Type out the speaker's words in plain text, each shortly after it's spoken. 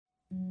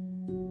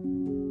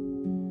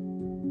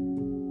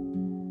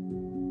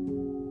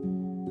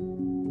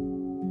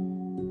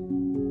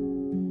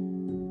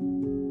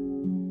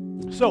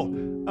So,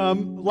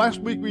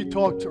 last week we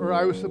talked, or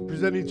I was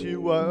presenting to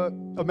you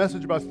a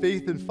message about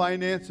faith and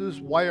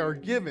finances, why our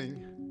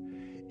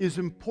giving is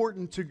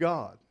important to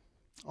God.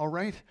 All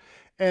right?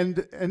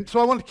 And so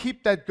I want to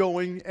keep that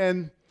going,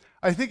 and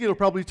I think it'll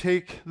probably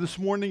take this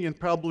morning and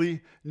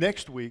probably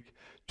next week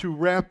to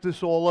wrap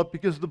this all up,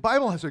 because the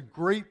Bible has a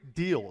great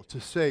deal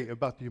to say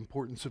about the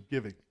importance of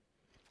giving.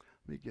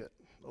 Let me get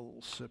a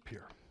little sip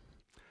here.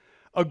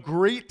 A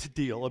great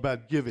deal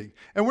about giving.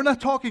 And we're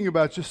not talking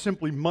about just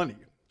simply money.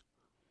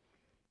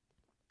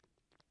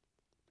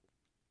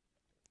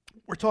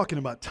 We're talking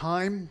about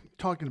time,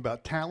 talking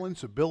about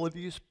talents,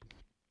 abilities,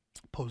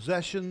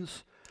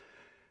 possessions,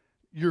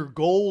 your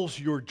goals,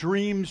 your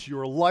dreams,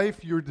 your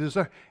life, your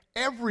desire,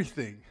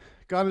 everything.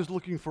 God is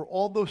looking for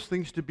all those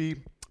things to be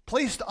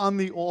placed on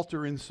the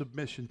altar in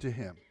submission to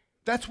Him.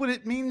 That's what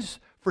it means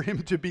for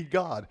Him to be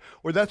God,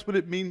 or that's what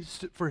it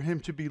means for Him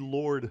to be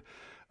Lord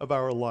of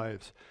our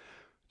lives.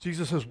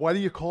 Jesus says, "Why do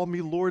you call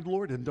me Lord,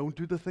 Lord, and don't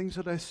do the things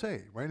that I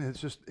say?" Right?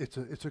 And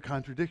it's a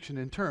contradiction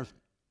in terms.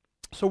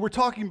 So we're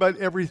talking about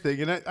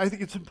everything, and I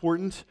think it's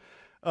important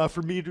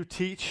for me to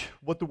teach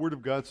what the Word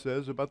of God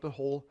says about the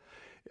whole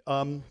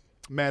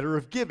matter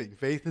of giving,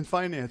 faith and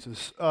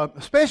finances,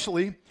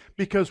 especially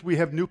because we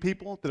have new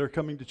people that are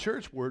coming to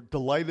church. We're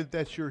delighted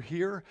that you're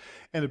here,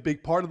 and a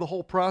big part of the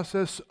whole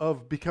process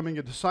of becoming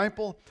a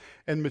disciple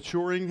and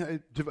maturing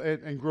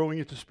and growing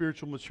into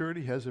spiritual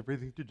maturity has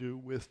everything to do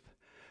with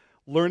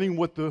learning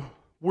what the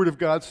Word of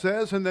God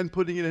says and then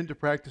putting it into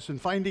practice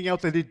and finding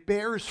out that it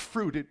bears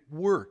fruit, it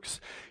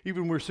works.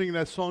 Even we were singing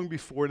that song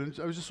before, and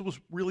I was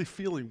really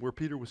feeling where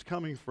Peter was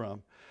coming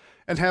from.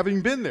 And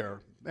having been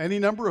there any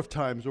number of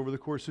times over the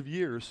course of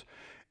years,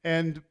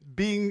 and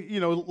being,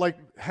 like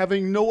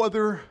having no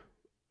other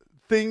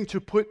thing to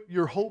put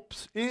your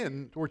hopes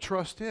in or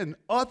trust in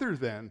other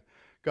than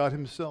God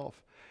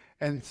Himself,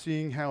 and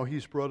seeing how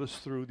He's brought us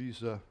through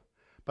these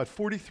about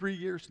 43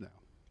 years now.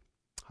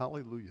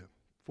 Hallelujah.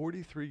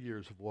 43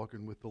 years of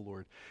walking with the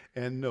Lord,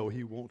 and no,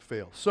 He won't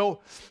fail.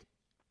 So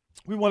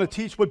we want to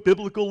teach what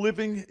biblical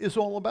living is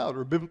all about,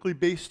 or biblically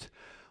based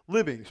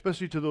living,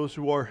 especially to those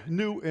who are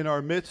new in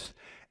our midst.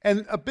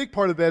 And a big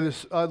part of that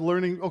is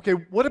learning, okay,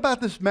 what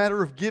about this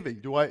matter of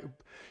giving?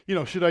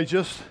 Should I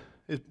just,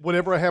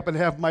 whatever I happen to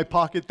have in my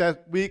pocket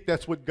that week,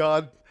 that's what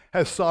God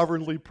has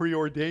sovereignly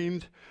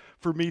preordained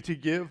for me to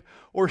give?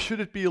 Or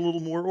should it be a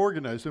little more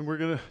organized? And we're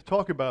going to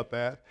talk about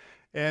that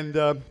and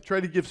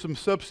try to give some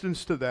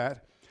substance to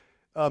that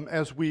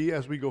as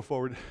we go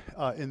forward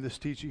in this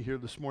teaching here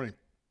this morning.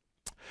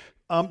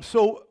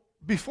 So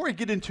before I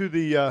get into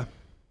the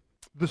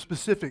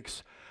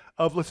specifics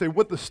of, let's say,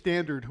 what the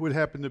standard would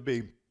happen to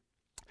be,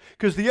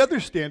 because the other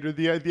standard,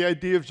 the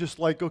idea of just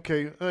like,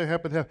 okay, I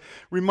happen to have,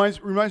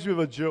 reminds me of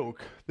a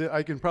joke that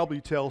I can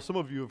probably tell. Some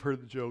of you have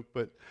heard the joke,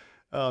 but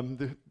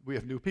we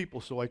have new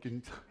people, so I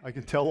can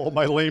tell all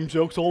my lame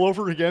jokes all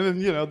over again,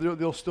 and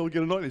they'll still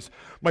get annoyed.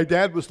 My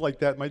dad was like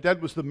that. My dad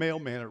was the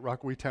mailman at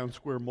Rockaway Town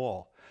Square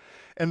Mall,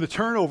 and the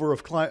turnover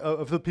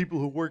of the people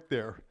who worked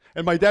there.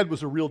 And my dad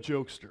was a real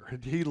jokester,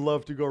 and he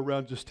loved to go around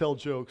and just tell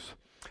jokes.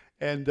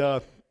 And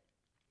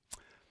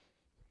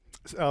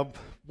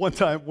one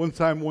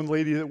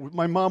lady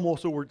my mom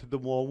also worked at the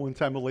mall. One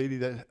time, a lady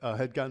that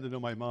had gotten to know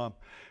my mom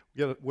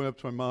went up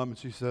to my mom and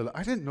she said,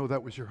 "I didn't know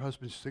that was your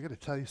husband." She said, "I got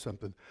to tell you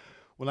something.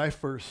 When I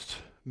first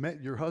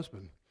met your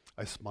husband,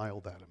 I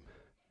smiled at him."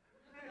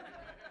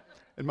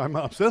 And my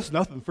mom said, "That's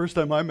nothing. The first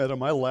time I met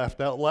him, I laughed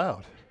out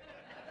loud."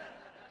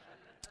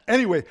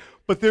 Anyway,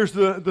 but there's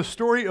the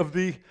story of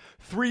the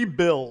 3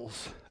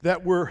 bills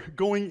that were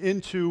going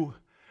into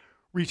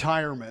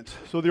retirement.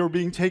 So they were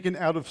being taken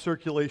out of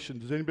circulation.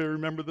 Does anybody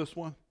remember this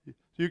one?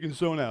 You can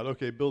zone out.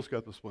 Okay, Bill's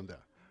got this one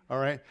down. All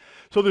right?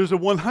 So there's a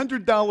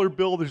 $100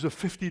 bill, there's a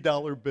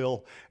 $50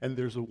 bill, and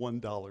there's a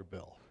 $1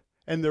 bill.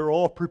 And they're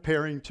all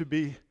preparing to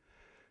be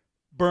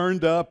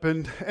burned up.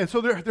 And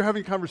so they're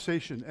having a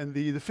conversation. And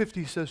the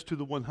 50 says to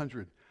the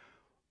 100,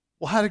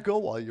 "Well, how'd it go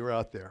while you were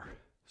out there?"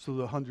 So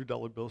the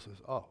 $100 bill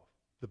says, "Oh,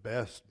 the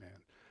best, man.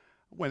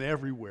 I went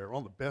everywhere,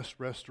 all the best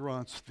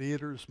restaurants,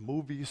 theaters,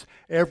 movies,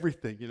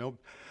 everything,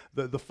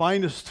 the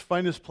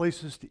finest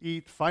places to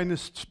eat,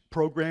 finest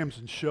programs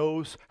and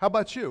shows. How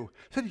about you?"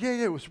 I said, yeah,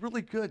 it was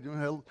really good.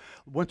 I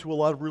went to a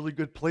lot of really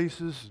good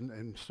places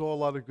and saw a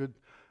lot of good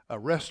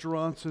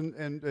restaurants.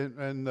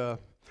 And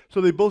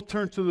so they both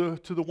turned to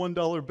the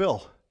 $1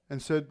 bill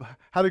and said,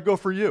 "How'd it go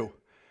for you?"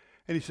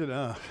 And he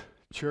said,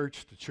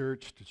 church to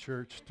church to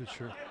church to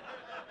church.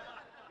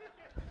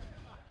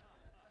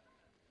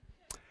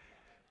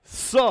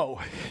 So,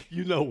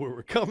 you know where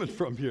we're coming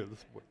from here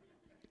this morning.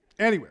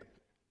 Anyway,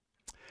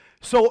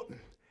 so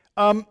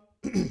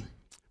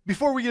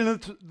before we get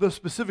into the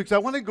specifics, I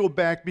want to go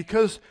back,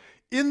 because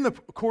in the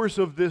course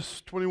of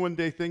this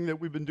 21-day thing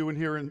that we've been doing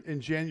here in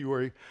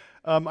January,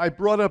 I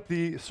brought up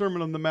the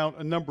Sermon on the Mount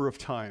a number of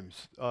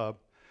times.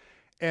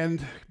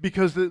 And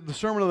because the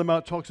Sermon on the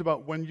Mount talks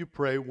about when you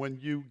pray, when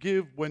you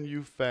give, when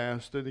you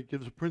fast, and it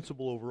gives a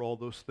principle over all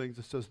those things.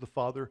 It says the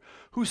Father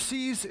who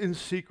sees in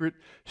secret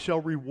shall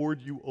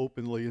reward you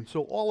openly. And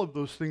so all of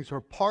those things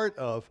are part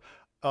of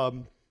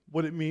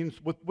what it means,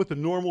 what the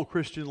normal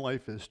Christian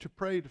life is. To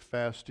pray, to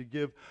fast, to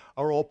give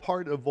are all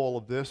part of all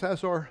of this,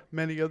 as are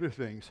many other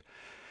things.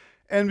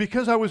 And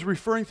because I was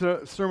referring to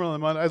the Sermon on the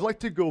Mount, I'd like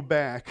to go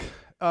back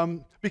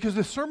because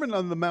the Sermon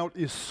on the Mount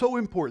is so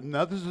important.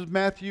 Now, this is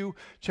Matthew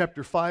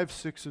chapter 5,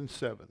 6, and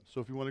 7.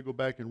 So if you want to go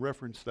back and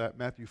reference that,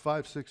 Matthew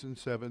 5, 6, and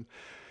 7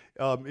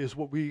 is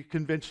what we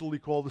conventionally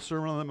call the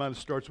Sermon on the Mount. It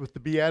starts with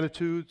the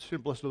Beatitudes,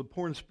 blessed are the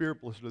poor in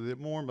spirit, blessed are they that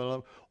mourn,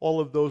 but all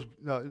of those,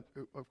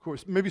 of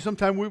course, maybe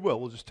sometime we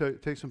will. We'll just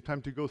take some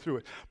time to go through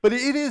it. But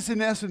it is,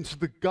 in essence,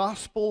 the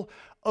gospel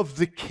of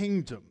the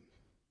kingdom.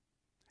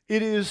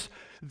 It is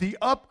the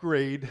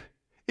upgrade.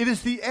 It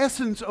is the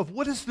essence of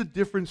what is the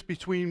difference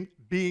between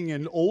being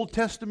an Old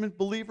Testament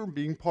believer,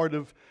 being part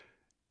of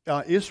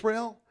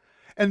Israel,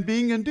 and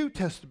being a New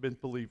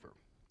Testament believer,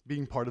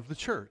 being part of the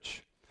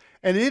church.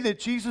 And in it,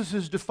 Jesus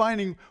is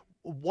defining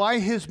why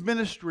his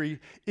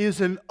ministry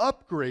is an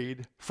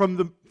upgrade from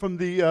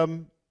the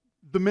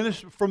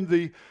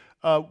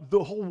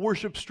whole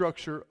worship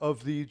structure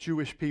of the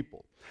Jewish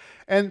people.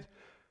 And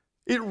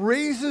it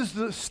raises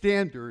the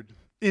standard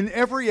in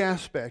every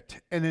aspect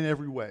and in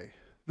every way.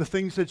 The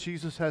things that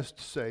Jesus has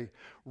to say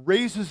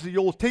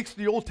takes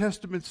the Old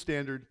Testament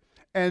standard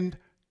and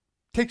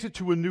takes it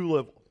to a new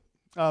level.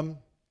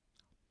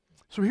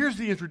 So here's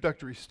the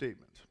introductory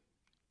statement.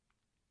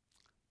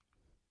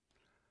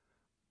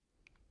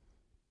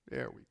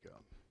 There we go.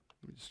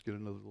 Let me just get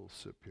another little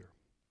sip here.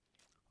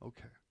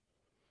 Okay.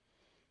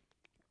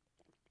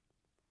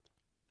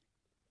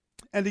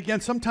 And again,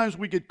 sometimes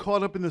we get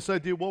caught up in this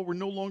idea, well, we're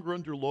no longer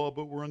under law,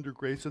 but we're under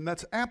grace, and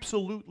that's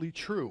absolutely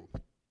true.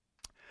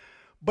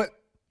 But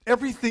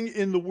everything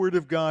in the Word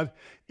of God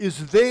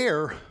is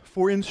there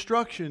for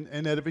instruction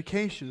and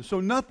edification. So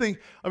nothing,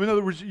 in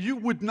other words, you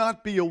would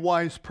not be a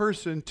wise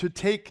person to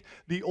take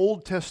the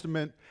Old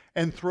Testament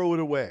and throw it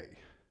away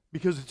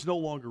because it's no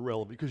longer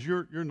relevant, because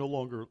you're no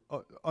longer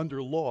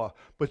under law,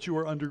 but you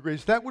are under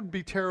grace. That would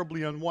be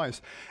terribly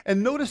unwise.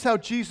 And notice how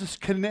Jesus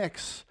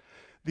connects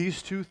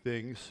these two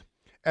things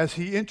as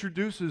he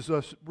introduces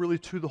us really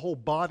to the whole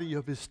body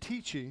of his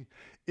teaching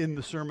in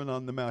the Sermon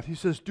on the Mount. He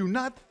says, "Do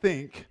not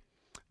think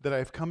that I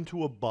have come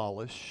to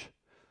abolish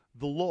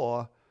the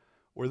law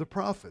or the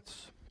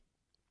prophets.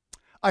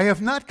 I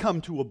have not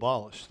come to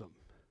abolish them,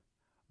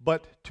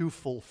 but to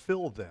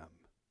fulfill them.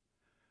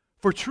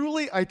 For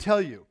truly I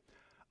tell you,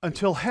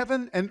 until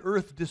heaven and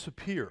earth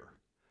disappear,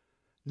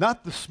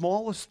 not the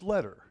smallest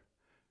letter,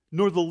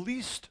 nor the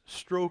least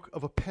stroke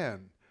of a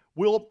pen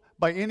will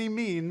by any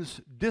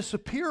means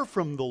disappear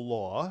from the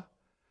law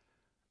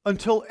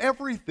until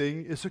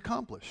everything is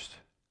accomplished.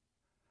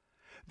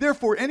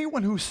 Therefore,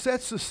 anyone who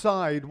sets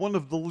aside one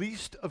of the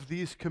least of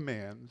these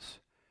commands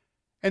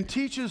and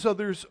teaches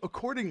others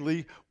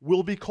accordingly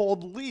will be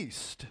called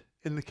least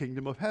in the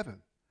kingdom of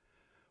heaven.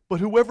 But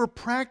whoever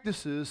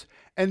practices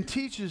and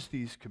teaches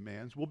these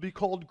commands will be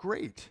called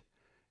great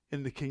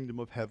in the kingdom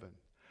of heaven."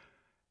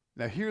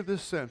 Now hear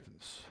this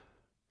sentence.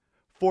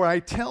 "For I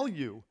tell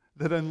you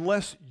that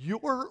unless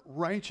your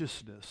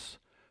righteousness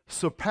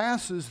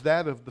surpasses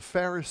that of the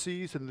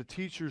Pharisees and the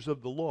teachers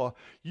of the law,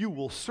 you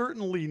will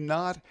certainly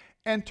not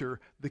enter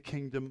the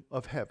kingdom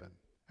of heaven."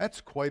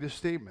 That's quite a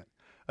statement.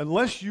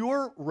 Unless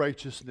your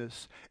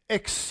righteousness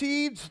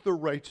exceeds the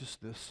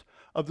righteousness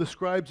of the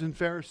scribes and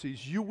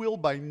Pharisees, you will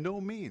by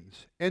no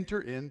means enter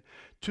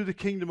into the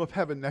kingdom of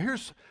heaven. Now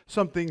here's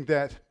something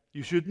that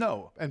you should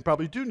know, and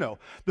probably do know.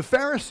 The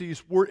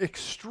Pharisees were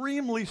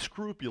extremely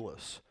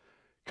scrupulous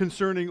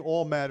concerning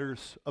all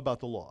matters about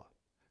the law.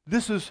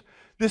 This is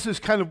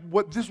kind of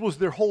what, this was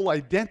their whole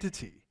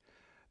identity,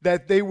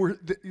 that they were,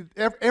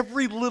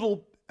 every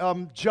little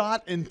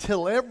jot and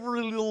tittle,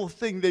 every little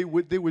thing, they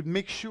would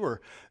make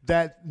sure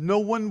that no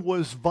one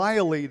was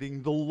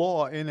violating the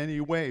law in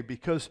any way,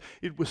 because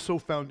it was so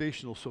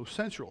foundational, so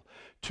central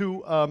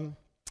to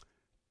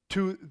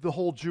the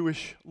whole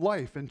Jewish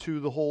life and to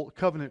the whole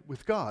covenant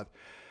with God.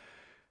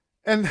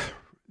 And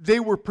they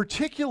were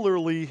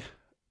particularly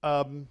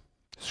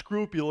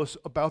scrupulous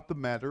about the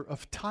matter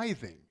of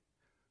tithing.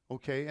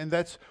 Okay, and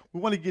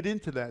we want to get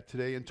into that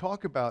today and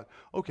talk about,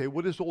 okay,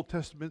 what is Old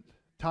Testament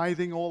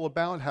tithing all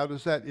about?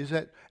 Is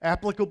that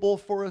applicable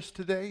for us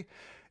today?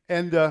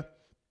 And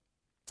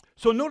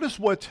so notice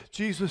what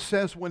Jesus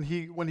says when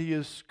he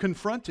is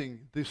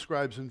confronting the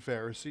scribes and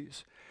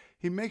Pharisees.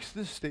 He makes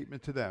this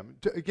statement to them,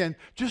 again,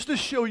 just to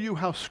show you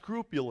how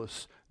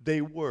scrupulous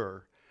they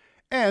were,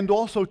 and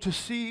also to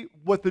see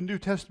what the New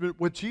Testament,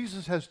 what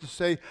Jesus has to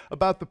say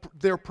about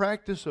their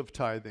practice of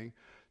tithing.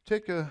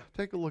 Take a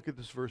look at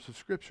this verse of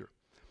Scripture.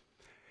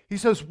 He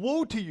says,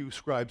 "Woe to you,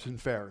 scribes and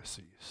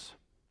Pharisees,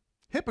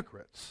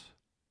 hypocrites,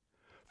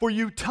 for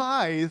you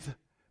tithe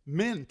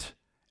mint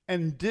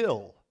and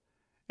dill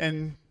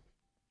and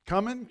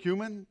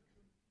cumin,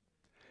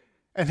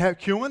 and have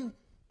cumin,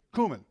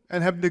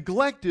 and have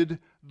neglected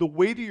the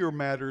weightier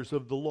matters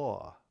of the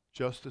law,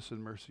 justice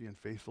and mercy and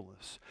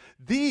faithfulness.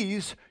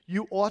 These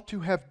you ought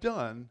to have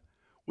done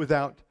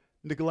without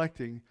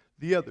neglecting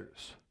the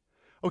others."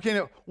 Okay,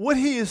 now what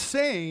he is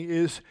saying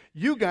is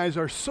you guys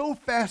are so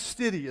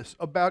fastidious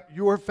about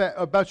your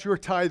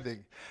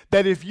tithing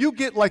that if you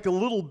get like a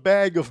little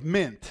bag of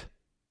mint,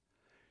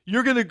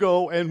 you're going to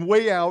go and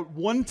weigh out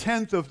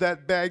 1/10 of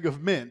that bag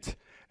of mint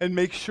and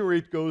make sure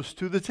it goes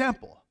to the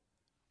temple,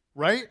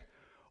 right?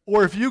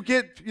 Or if you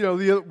get,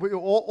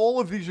 all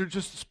of these are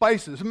just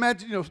spices.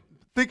 Imagine,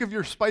 think of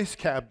your spice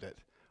cabinet,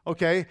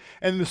 okay?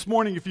 And this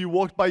morning, if you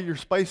walked by your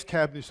spice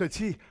cabinet, you said,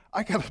 "Gee,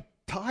 I got to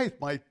tithe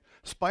my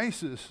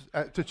spices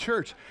to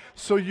church."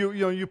 So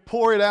you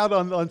pour it out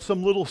on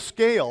some little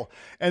scale,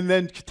 and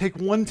then take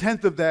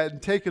 1/10 of that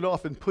and take it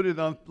off and put it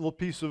on a little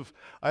piece of,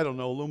 I don't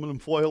know, aluminum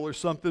foil or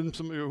something.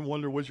 Some of you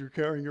wonder what you're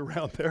carrying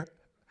around there.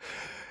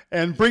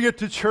 And bring it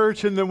to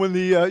church, and then when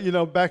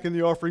the, back in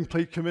the offering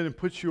plate, come in and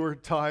put your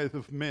tithe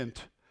of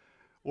mint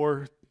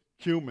or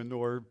cumin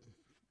or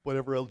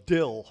whatever else,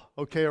 dill,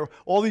 okay, or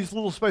all these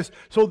little spices.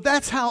 So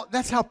that's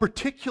how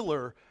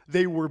particular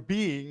they were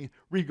being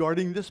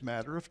regarding this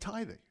matter of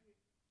tithing.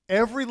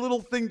 Every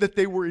little thing that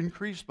they were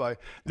increased by,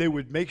 they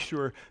would make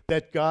sure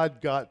that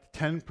God got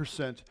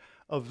 10%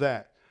 of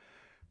that.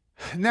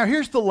 Now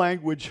here's the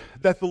language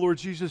that the Lord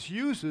Jesus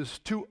uses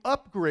to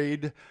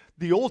upgrade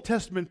the Old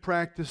Testament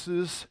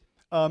practices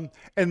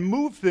and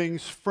move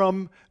things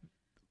from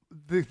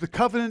the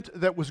covenant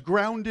that was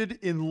grounded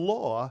in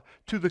law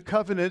to the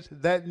covenant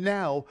that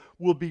now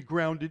will be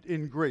grounded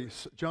in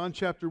grace. John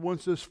chapter 1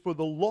 says, "For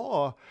the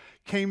law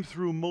came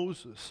through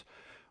Moses,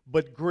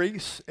 but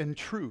grace and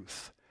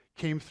truth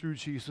came through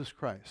Jesus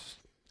Christ."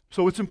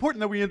 So it's important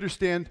that we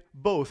understand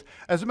both.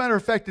 As a matter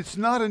of fact, it's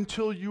not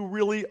until you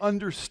really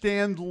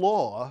understand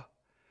law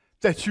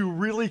that you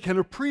really can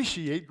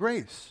appreciate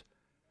grace.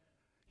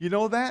 You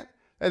know that?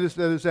 That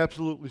is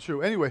absolutely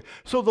true. Anyway,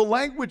 so the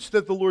language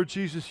that the Lord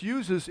Jesus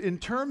uses in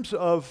terms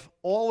of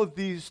all of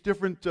these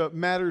different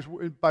matters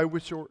by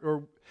which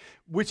or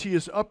which he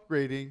is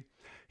upgrading,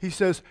 he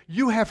says,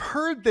 "You have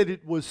heard that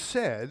it was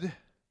said,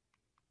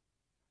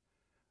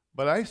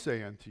 but I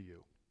say unto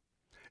you."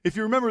 If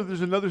you remember,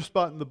 there's another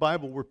spot in the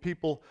Bible where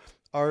people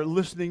are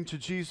listening to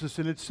Jesus,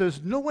 and it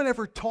says, no one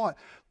ever taught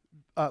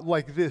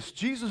like this.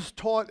 Jesus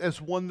taught as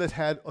one that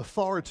had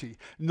authority,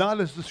 not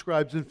as the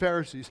scribes and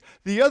Pharisees.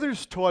 The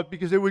others taught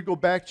because they would go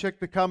back, check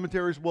the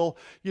commentaries. Well,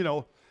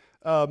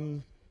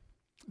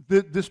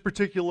 this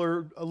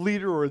particular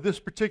leader or this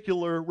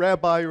particular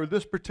rabbi or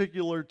this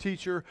particular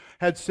teacher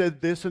had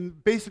said this,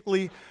 and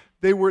basically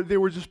they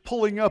were just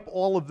pulling up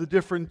all of the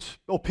different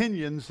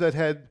opinions that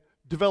had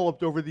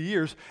developed over the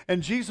years,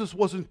 and Jesus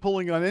wasn't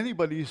pulling on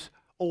anybody's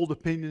old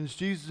opinions.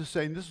 Jesus is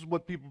saying, this is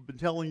what people have been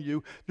telling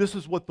you, this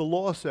is what the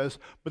law says,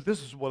 but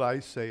this is what I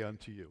say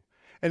unto you.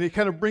 And it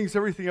kind of brings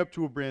everything up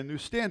to a brand new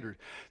standard.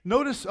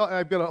 Notice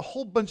I've got a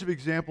whole bunch of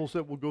examples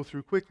that we'll go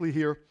through quickly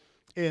here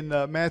in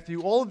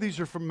Matthew. All of these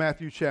are from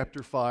Matthew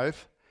chapter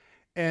 5,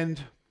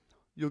 and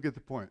you'll get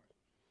the point.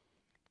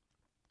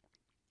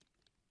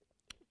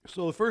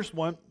 So the first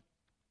one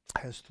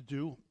has to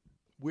do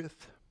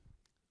with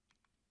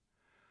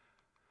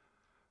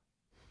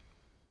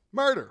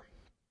murder.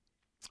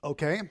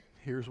 Okay,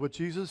 here's what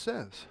Jesus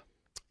says.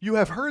 "You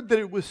have heard that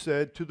it was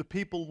said to the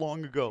people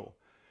long ago,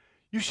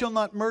 'You shall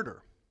not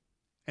murder,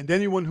 and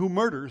anyone who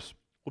murders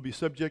will be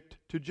subject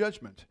to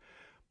judgment.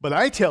 But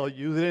I tell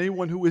you that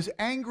anyone who is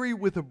angry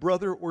with a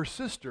brother or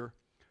sister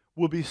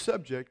will be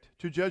subject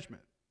to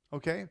judgment.'"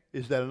 Okay,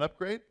 is that an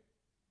upgrade?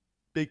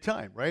 Big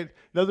time, right?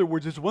 In other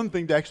words, it's one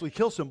thing to actually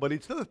kill somebody.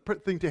 It's another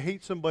thing to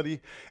hate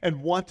somebody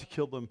and want to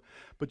kill them,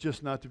 but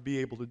just not to be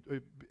able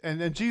to.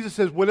 And Jesus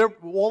says,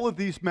 all of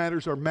these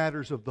matters are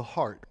matters of the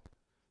heart.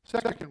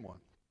 Second one,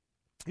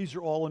 these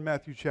are all in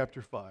Matthew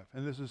chapter 5,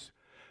 and this is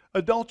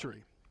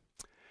adultery.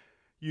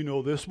 "You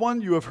know this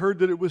one. You have heard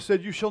that it was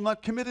said, 'You shall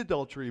not commit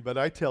adultery.' But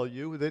I tell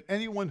you that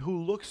anyone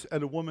who looks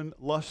at a woman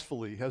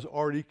lustfully has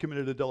already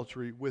committed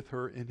adultery with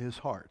her in his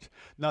heart.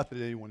 Not that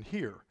anyone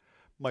here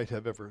might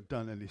have ever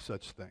done any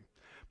such thing."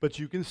 But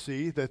you can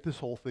see that this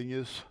whole thing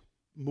is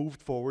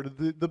moved forward.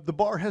 The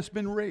bar has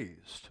been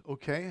raised,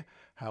 okay?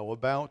 How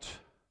about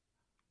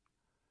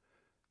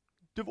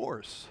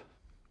divorce?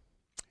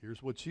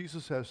 Here's what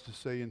Jesus has to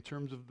say in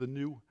terms of the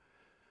new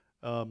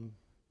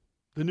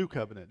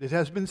covenant. "It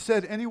has been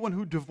said, anyone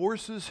who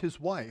divorces his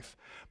wife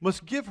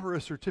must give her a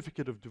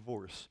certificate of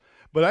divorce.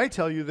 But I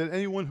tell you that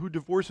anyone who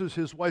divorces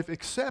his wife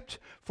except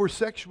for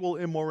sexual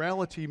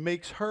immorality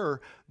makes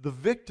her the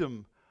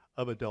victim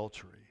of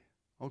adultery."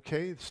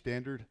 Okay, the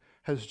standard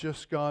has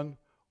just gone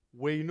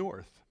way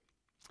north.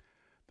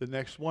 The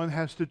next one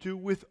has to do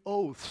with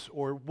oaths,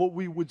 or what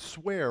we would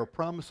swear,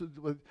 promises.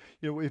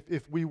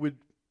 If we would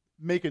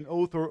make an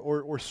oath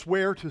or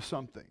swear to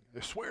something,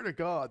 I swear to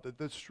God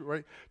that's true,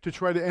 right? To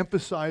try to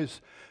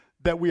emphasize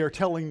that we are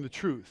telling the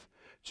truth.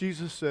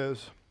 Jesus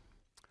says,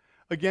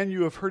 "Again,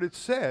 you have heard it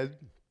said,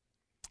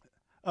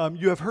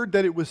 you have heard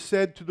that it was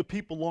said to the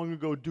people long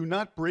ago, 'Do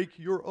not break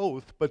your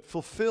oath, but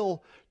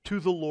fulfill to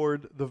the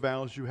Lord the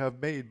vows you have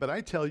made.' But I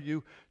tell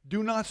you,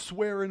 do not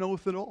swear an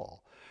oath at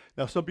all."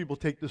 Now, some people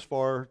take this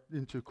far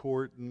into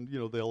court and,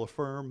 they'll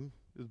affirm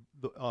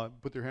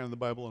put their hand on the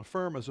Bible and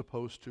affirm, as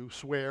opposed to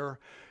swear.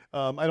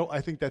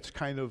 I think that's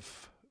kind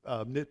of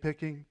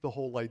nitpicking, the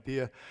whole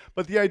idea.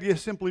 But the idea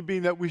simply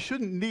being that we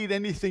shouldn't need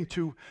anything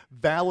to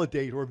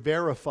validate or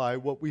verify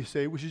what we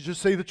say. We should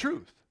just say the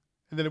truth.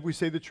 And then if we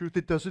say the truth,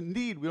 we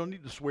don't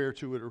need to swear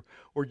to it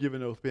or give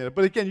an oath.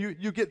 But again,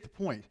 you get the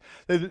point.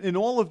 That in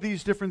all of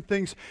these different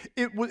things,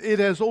 it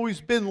has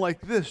always been like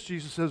this.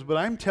 Jesus says, but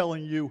I'm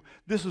telling you,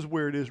 this is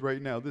where it is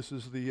right now. This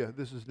is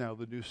now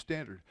the new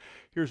standard.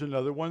 Here's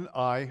another one,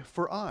 eye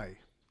for eye.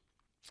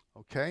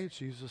 Okay,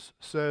 Jesus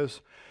says,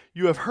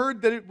 you have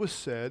heard that it was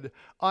said,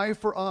 eye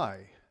for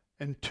eye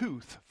and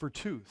tooth for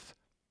tooth.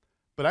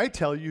 But I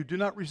tell you, do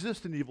not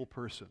resist an evil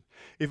person.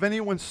 If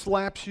anyone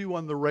slaps you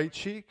on the right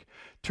cheek,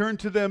 turn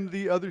to them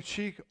the other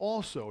cheek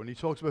also. And he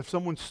talks about if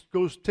someone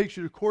takes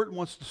you to court and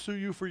wants to sue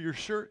you for your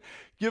shirt,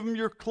 give them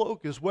your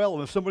cloak as well.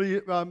 And if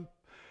somebody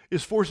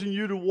is forcing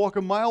you to walk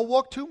a mile,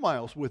 walk 2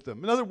 miles with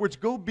them. In other words,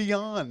 go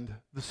beyond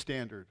the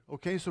standard.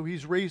 Okay, so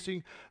he's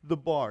raising the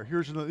bar.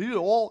 Here's another. These are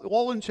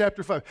all in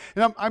chapter 5.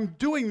 And I'm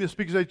doing this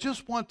because I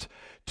just want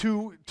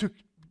to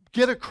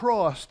get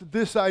across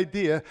this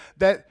idea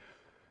that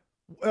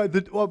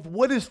of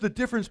what is the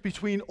difference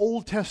between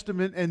Old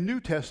Testament and New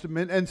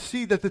Testament, and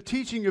see that the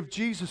teaching of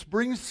Jesus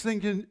brings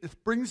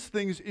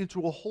things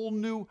into a whole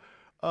new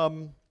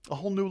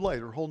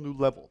light, or a whole new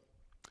level.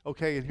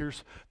 Okay, and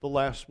here's the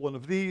last one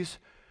of these.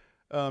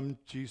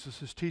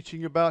 Jesus is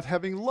teaching about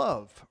having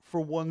love for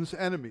one's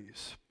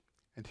enemies.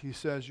 And he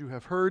says, you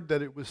have heard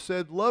that it was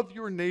said, love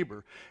your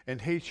neighbor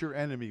and hate your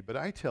enemy. But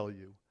I tell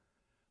you,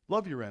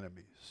 love your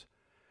enemies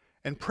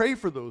and pray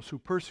for those who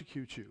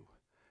persecute you,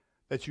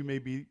 that you may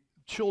be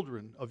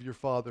children of your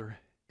Father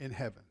in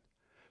heaven.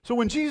 So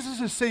when Jesus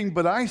is saying,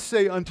 but I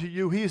say unto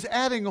you, he is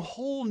adding a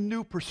whole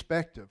new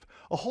perspective,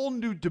 a whole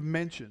new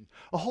dimension,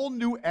 a whole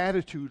new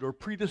attitude or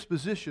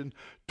predisposition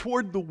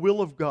toward the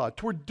will of God,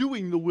 toward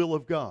doing the will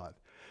of God.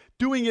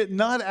 Doing it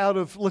not out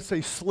of, let's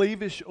say,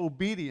 slavish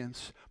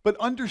obedience, but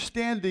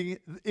understanding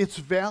its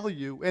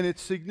value and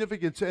its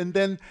significance, and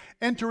then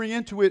entering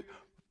into it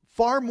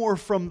far more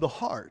from the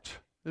heart.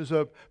 There's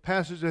a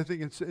passage, I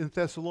think, in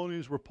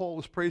Thessalonians where Paul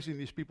is praising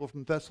these people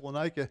from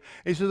Thessalonica. And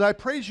he says, I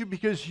praise you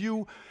because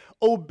you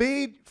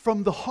obeyed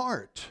from the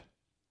heart.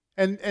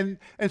 And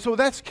so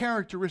that's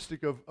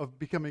characteristic of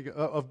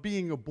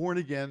being a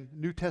born-again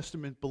New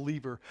Testament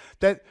believer,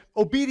 that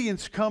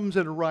obedience comes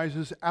and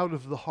arises out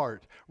of the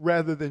heart,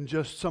 rather than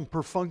just some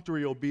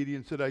perfunctory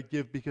obedience that I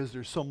give because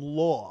there's some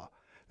law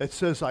that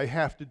says I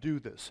have to do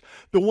this.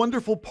 The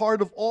wonderful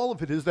part of all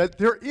of it is that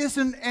there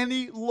isn't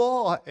any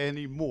law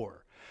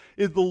anymore.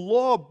 The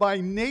law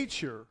by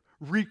nature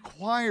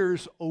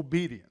requires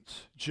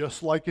obedience.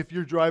 Just like if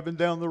you're driving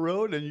down the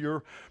road and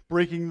you're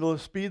breaking the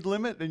speed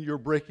limit and you're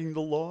breaking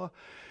the law,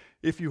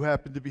 if you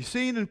happen to be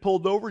seen and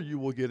pulled over, you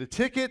will get a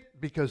ticket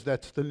because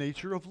that's the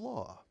nature of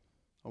law.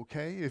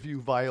 Okay? If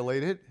you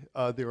violate it,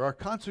 there are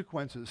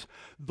consequences.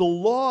 The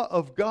law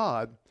of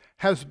God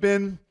has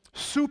been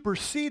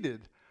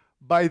superseded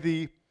by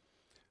the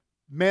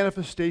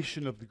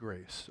manifestation of the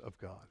grace of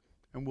God.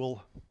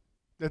 And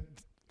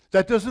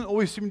that doesn't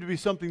always seem to be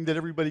something that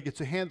everybody gets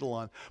a handle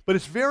on, but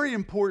it's very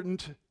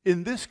important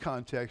in this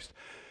context,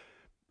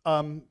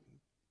 and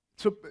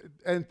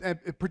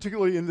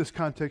particularly in this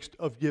context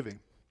of giving.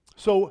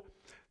 So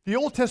the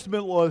Old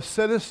Testament law is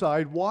set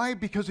aside. Why?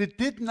 Because it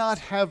did not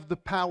have the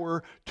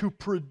power to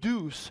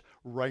produce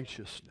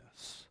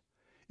righteousness.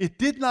 It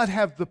did not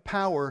have the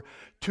power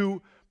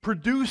to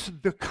produce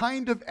the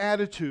kind of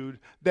attitude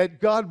that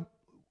God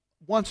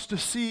wants to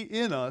see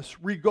in us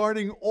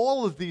regarding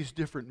all of these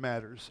different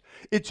matters.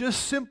 It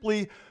just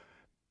simply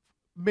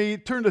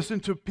turned us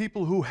into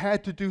people who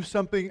had to do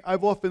something.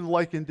 I've often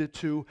likened it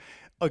to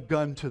a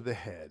gun to the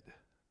head.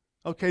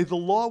 Okay, the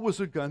law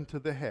was a gun to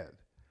the head.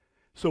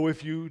 So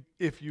if you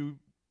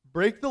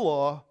break the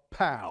law,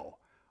 pow.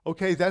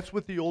 Okay, that's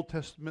what the Old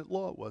Testament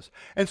law was.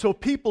 And so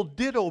people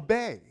did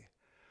obey,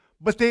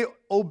 but they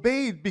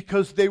obeyed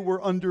because they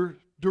were under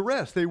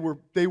duress. They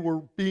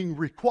were being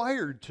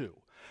required to.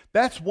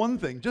 That's one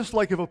thing. Just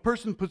like if a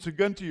person puts a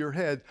gun to your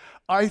head,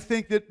 I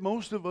think that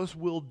most of us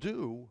will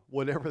do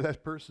whatever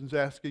that person's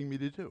asking me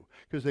to do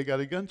because they got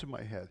a gun to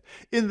my head.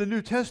 In the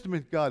New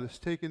Testament, God has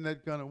taken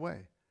that gun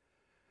away.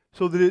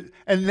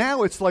 And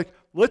now it's like,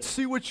 let's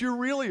see what you're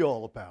really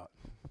all about.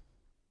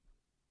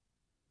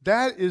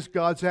 That is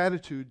God's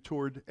attitude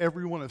toward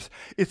every one of us.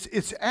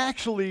 It's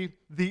actually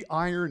the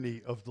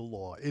irony of the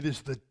law. It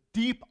is the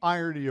deep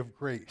irony of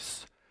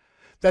grace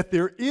that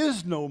there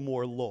is no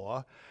more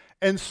law.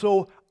 And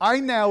so I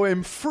now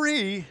am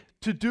free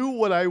to do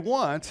what I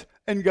want,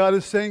 and God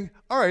is saying,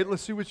 all right,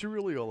 let's see what you're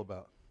really all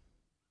about.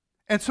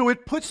 And so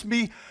it puts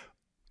me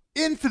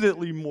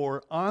infinitely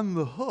more on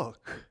the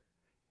hook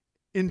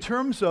in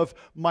terms of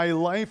my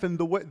life and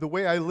the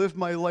way I lived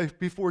my life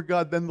before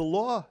God than the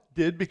law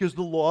did, because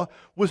the law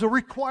was a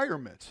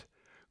requirement.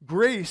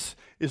 Grace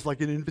is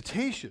like an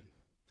invitation.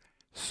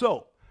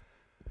 So,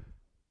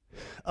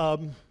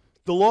 the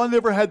law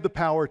never had the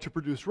power to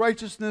produce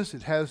righteousness.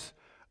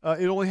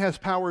 It only has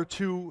power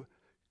to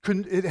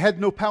it had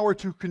no power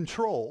to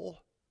control.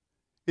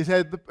 It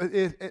had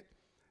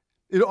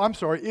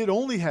it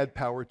only had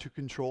power to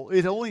control.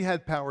 It only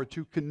had power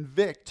to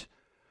convict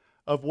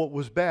of what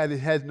was bad. It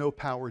had no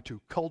power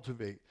to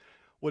cultivate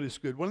what is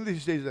good. One of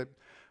these days I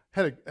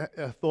had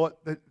a thought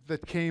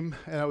that came,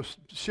 and I was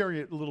sharing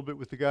it a little bit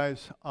with the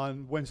guys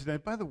on Wednesday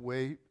night. By the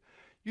way,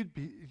 you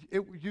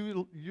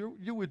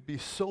would be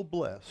so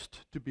blessed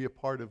to be a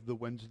part of the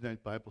Wednesday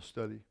night Bible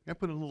study. Can I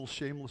put in a little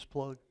shameless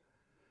plug?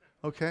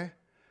 Okay?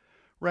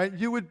 Right?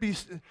 You would be.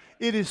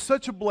 It is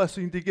such a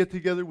blessing to get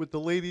together with the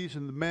ladies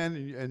and the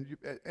men,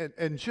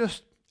 and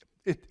just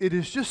it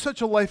is just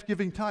such a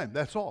life-giving time.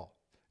 That's all.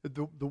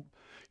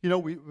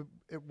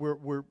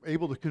 We're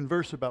able to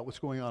converse about what's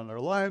going on in our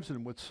lives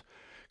and what's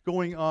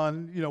going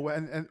on,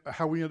 and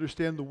how we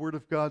understand the Word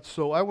of God.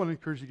 So I want to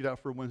encourage you to get out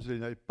for a Wednesday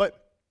night.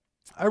 But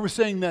I was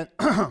saying that,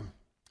 man,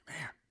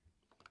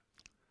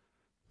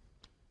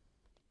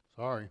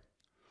 sorry,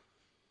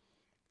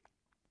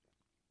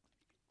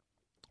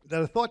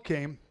 that a thought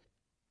came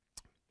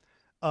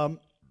that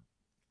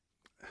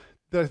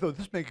I thought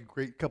this make a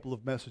great couple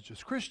of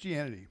messages.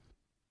 Christianity,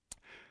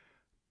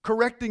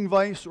 correcting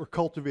vice or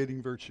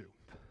cultivating virtue?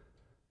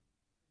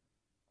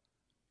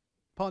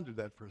 Ponder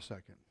that for a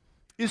second.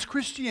 Is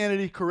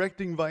Christianity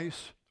correcting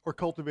vice or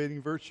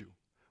cultivating virtue?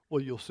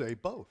 Well, you'll say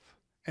both,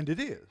 and it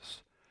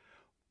is.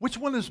 Which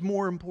one is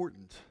more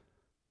important?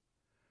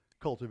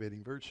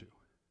 Cultivating virtue.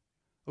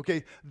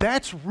 Okay,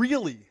 that's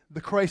really the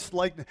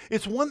Christ-likeness.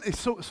 It's one.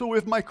 So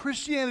if my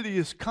Christianity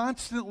is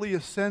constantly a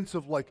sense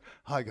of like,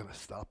 oh, I gotta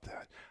stop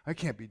that. I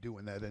can't be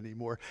doing that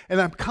anymore. And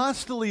I'm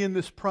constantly in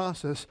this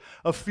process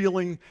of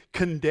feeling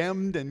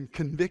condemned and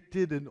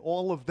convicted and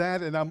all of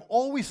that, and I'm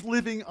always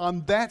living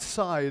on that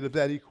side of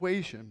that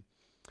equation.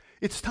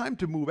 It's time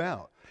to move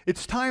out.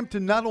 It's time to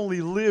not only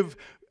live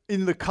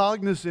in the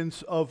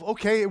cognizance of,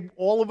 okay,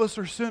 all of us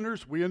are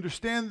sinners. We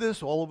understand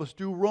this. All of us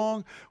do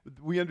wrong.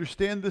 We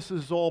understand this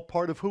is all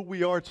part of who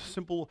we are. It's a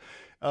simple,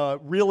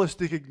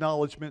 realistic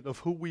acknowledgement of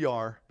who we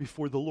are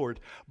before the Lord.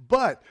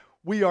 But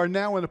we are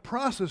now in a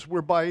process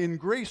whereby in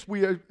grace,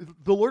 the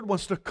Lord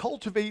wants to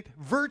cultivate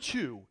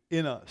virtue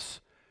in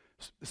us.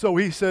 So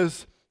he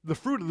says the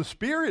fruit of the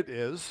Spirit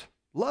is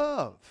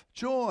love,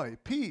 joy,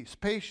 peace,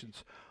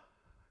 patience.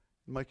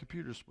 My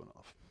computer just went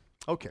off.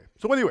 Okay,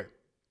 so anyway.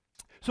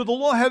 So the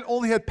law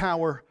only had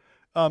power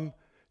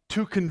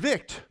to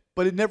convict,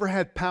 but it never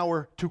had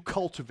power to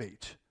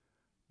cultivate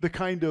the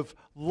kind of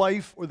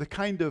life or the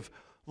kind of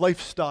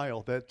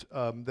lifestyle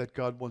that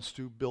God wants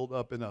to build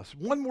up in us.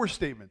 One more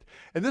statement,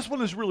 and this one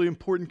is really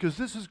important because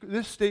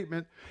this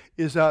statement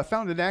is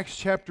found in Acts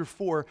chapter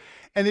 4,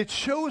 and it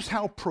shows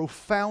how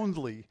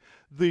profoundly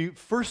the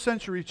first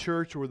century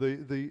church or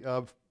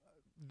the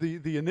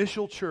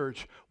initial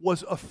church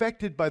was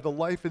affected by the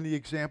life and the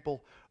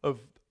example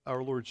of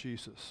our Lord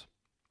Jesus.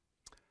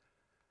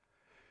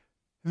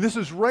 And this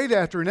is right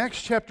after, in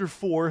Acts chapter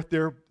 4,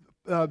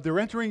 they're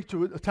entering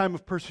to a time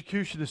of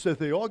persecution. It says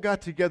they all got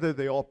together,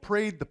 they all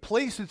prayed, the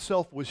place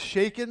itself was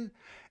shaken,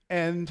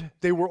 and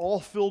they were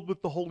all filled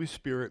with the Holy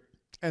Spirit.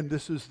 And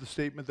this is the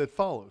statement that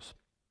follows.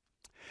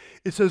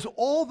 It says,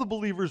 all the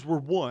believers were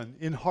one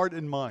in heart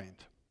and mind.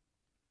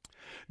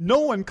 No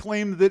one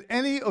claimed that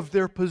any of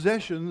their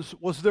possessions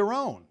was their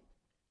own,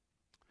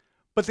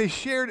 but they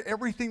shared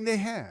everything they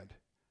had.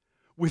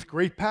 With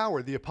great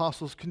power, the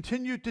apostles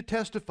continued to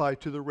testify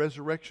to the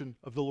resurrection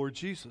of the Lord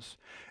Jesus.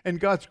 And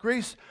God's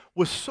grace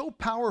was so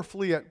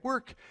powerfully at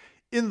work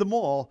in them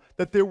all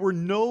that there were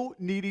no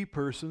needy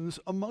persons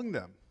among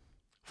them.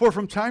 For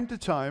from time to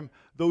time,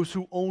 those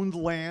who owned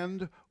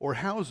land or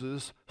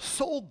houses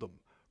sold them,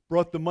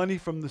 brought the money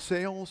from the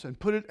sales, and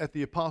put it at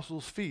the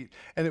apostles' feet,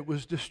 and it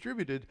was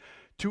distributed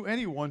to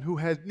anyone who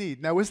had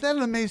need. Now, is that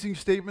an amazing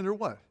statement or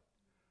what?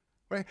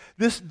 Right?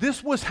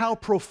 This was how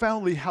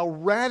profoundly, how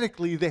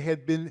radically they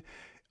had been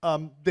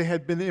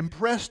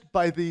impressed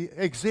by the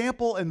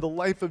example and the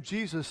life of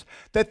Jesus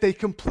that they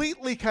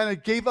completely kind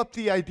of gave up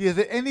the idea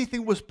that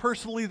anything was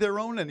personally their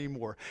own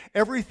anymore.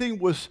 Everything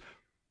was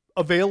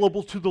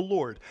available to the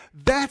Lord.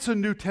 That's a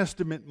New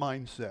Testament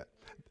mindset.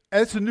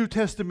 That's a New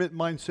Testament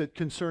mindset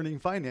concerning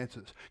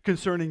finances,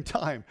 concerning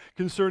time,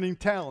 concerning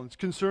talents,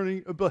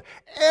 concerning ability.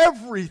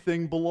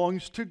 Everything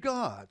belongs to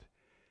God.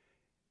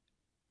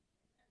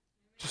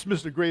 Just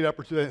missed a great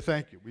opportunity.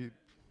 Thank you.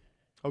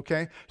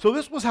 Okay? So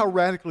this was how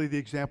radically the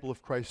example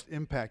of Christ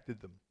impacted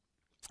them.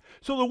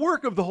 So the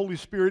work of the Holy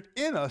Spirit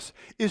in us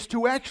is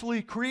to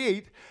actually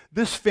create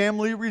this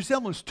family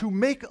resemblance, to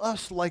make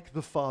us like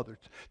the Father,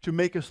 to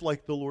make us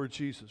like the Lord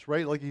Jesus,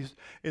 right? Like he's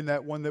in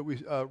that one that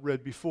we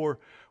read before,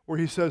 where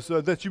he says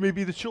that you may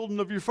be the children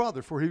of your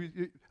Father. For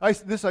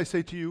this I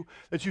say to you,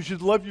 that you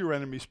should love your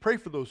enemies, pray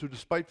for those who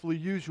despitefully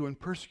use you and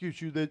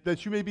persecute you,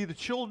 that you may be the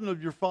children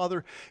of your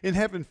Father in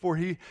heaven. For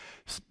he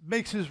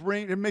makes his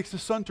rain and makes the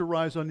sun to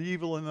rise on the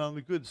evil and on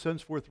the good,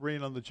 sends forth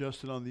rain on the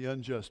just and on the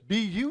unjust. Be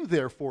you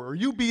therefore, or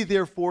you be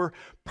therefore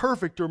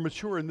perfect or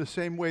mature in the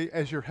same way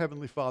as your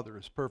heavenly Father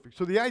is perfect.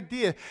 So the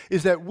idea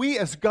is that we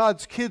as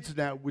God's kids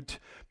now would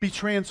be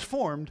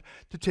transformed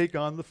to take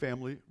on the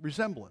family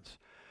resemblance.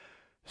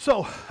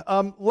 So,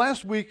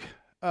 last week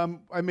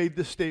I made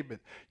this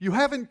statement. You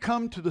haven't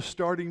come to the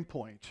starting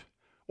point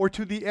or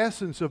to the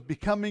essence of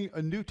becoming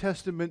a New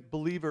Testament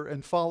believer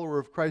and follower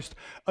of Christ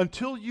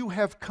until you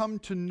have come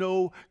to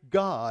know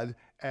God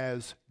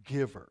as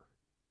giver.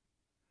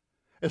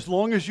 As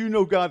long as you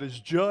know God as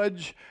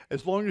judge,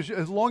 as long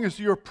as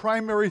your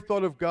primary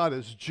thought of God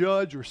as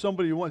judge, or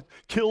somebody who wants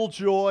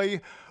killjoy,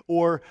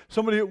 or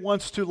somebody that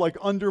wants to like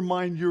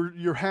undermine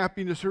your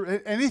happiness, or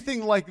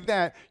anything like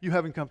that, you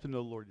haven't come to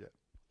know the Lord yet.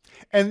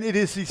 And it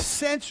is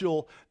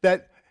essential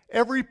that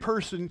every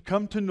person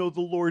come to know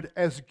the Lord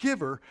as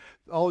giver.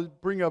 I'll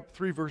bring up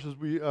 3 verses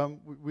we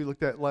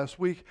looked at last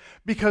week,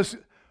 because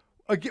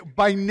again,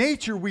 by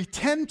nature, we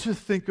tend to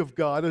think of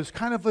God as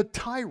kind of a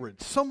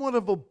tyrant, somewhat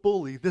of a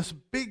bully, this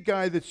big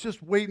guy that's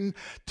just waiting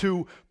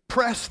to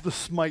press the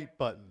smite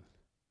button,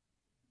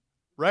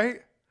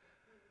 right?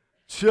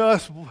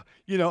 Just,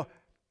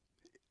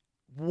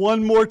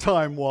 one more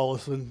time,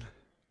 Wolosin.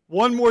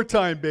 One more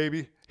time,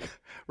 baby.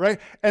 Right?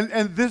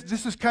 And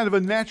this is kind of a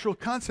natural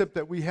concept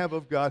that we have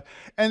of God.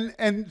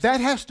 And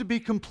that has to be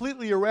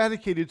completely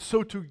eradicated.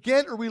 So to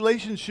get a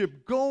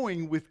relationship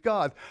going with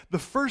God, the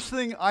first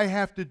thing I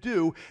have to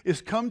do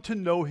is come to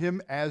know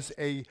him as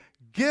a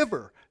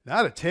giver,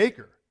 not a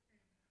taker.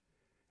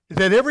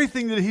 That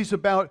everything that he's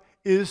about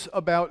is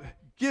about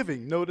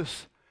giving.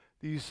 Notice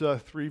these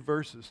 3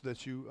 verses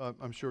that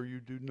I'm sure you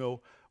do know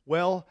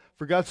well.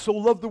 For God so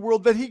loved the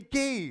world that he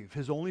gave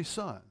his only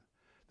Son,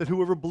 that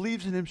whoever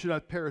believes in him should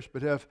not perish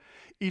but have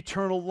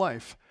eternal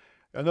life.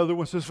 Another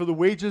one says, for the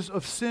wages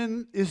of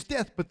sin is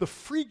death, but the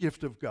free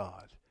gift of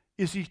God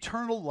is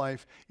eternal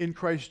life in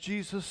Christ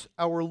Jesus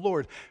our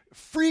Lord.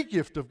 Free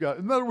gift of God.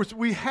 In other words,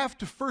 we have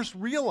to first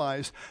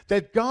realize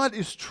that God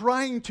is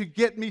trying to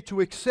get me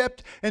to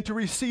accept and to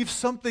receive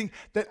something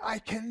that I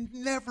can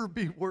never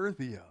be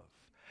worthy of,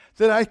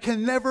 that I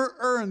can never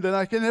earn, that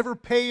I can never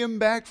pay him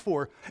back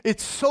for.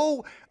 It's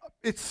so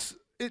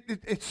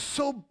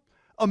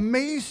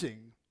amazing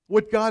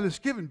what God has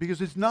given,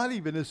 because it's not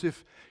even as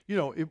if,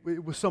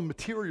 it was some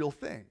material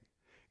thing.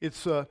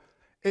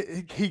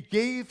 He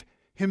gave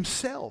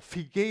himself.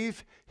 He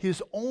gave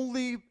his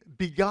only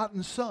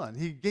begotten Son.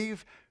 He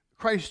gave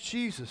Christ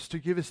Jesus to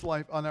give his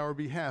life on our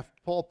behalf.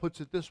 Paul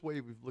puts it this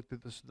way. We've looked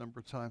at this a number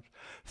of times.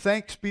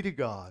 Thanks be to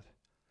God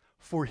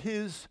for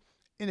his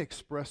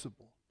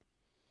inexpressible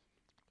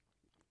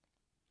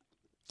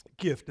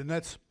gift. And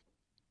that's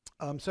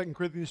 2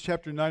 Corinthians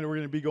chapter 9, and we're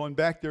going to be going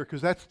back there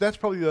because that's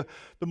probably the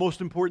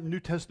most important New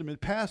Testament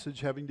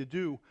passage having to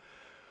do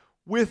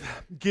with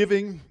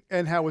giving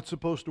and how it's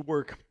supposed to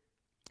work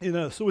in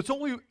us. So it's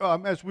only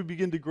as we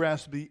begin to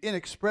grasp the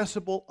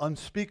inexpressible,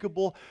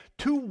 unspeakable,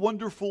 too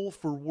wonderful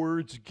for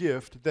words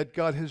gift that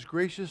God has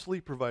graciously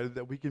provided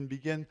that we can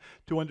begin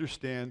to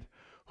understand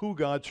who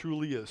God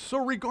truly is. So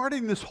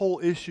regarding this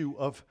whole issue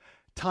of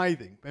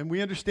tithing, and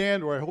we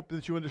understand, or I hope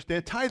that you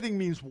understand, tithing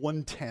means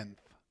 1/10.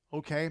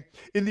 Okay?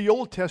 In the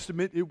Old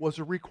Testament, it was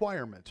a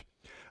requirement.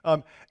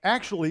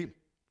 Actually,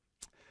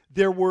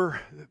 it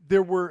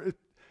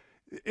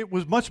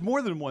was much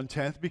more than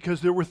 1/10,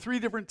 because there were 3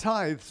 different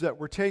tithes that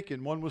were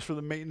taken. One was for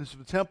the maintenance of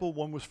the temple,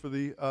 one was for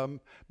the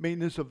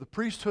maintenance of the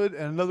priesthood,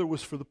 and another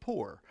was for the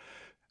poor.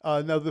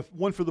 Now, the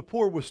one for the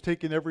poor was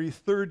taken every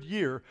 3rd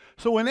year.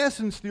 So in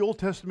essence, the Old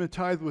Testament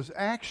tithe was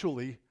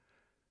actually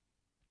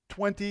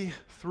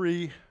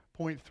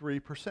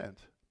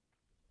 23.3%.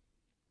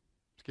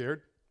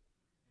 Scared?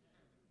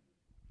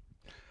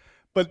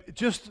 But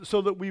just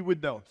so that we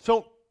would know.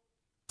 So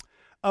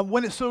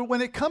when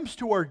it comes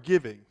to our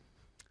giving,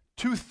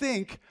 to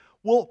think,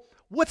 well,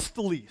 what's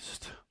the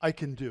least I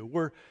can do?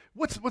 Or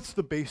what's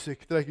the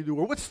basic that I can do?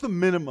 Or what's the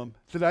minimum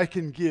that I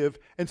can give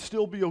and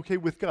still be okay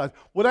with God?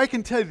 What I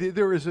can tell you,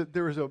 there is an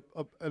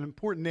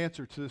important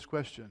answer to this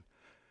question.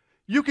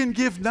 You can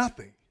give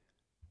nothing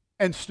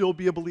and still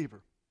be a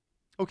believer.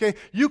 Okay?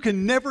 You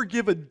can never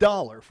give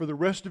 $1 for the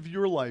rest of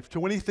your life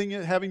to anything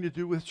having to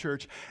do with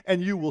church,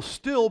 and you will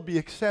still be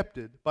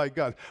accepted by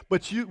God.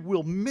 But you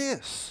will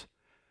miss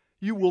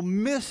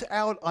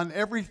out on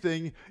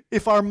everything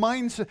if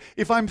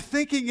I'm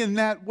thinking in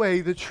that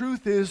way. The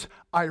truth is,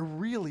 I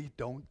really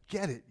don't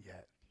get it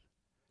yet.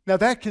 Now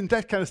that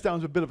kind of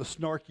sounds a bit of a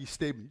snarky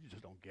statement. You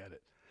just don't get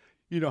it.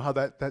 You know how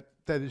that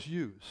is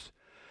used.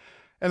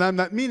 And I'm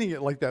not meaning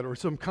it like that or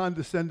some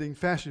condescending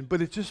fashion,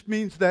 but it just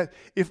means that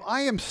if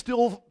I am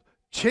still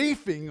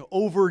chafing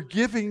over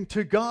giving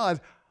to God,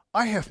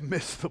 I have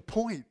missed the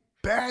point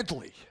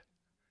badly.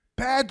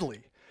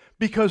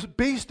 Because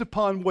based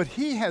upon what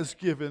he has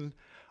given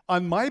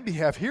on my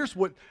behalf, here's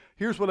what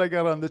I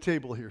got on the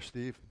table here,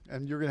 Steve,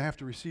 and you're going to have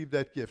to receive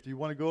that gift. You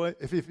want to go,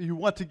 if you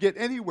want to get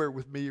anywhere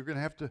with me, you're going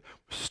to have to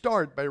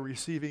start by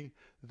receiving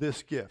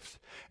this gift.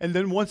 And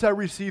then once I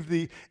receive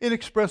the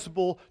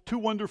inexpressible, too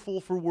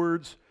wonderful for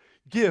words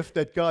gift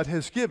that God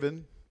has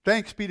given,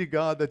 thanks be to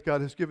God that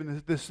God has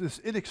given this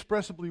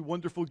inexpressibly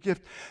wonderful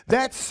gift,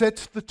 that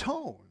sets the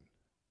tone.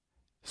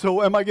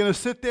 So am I going to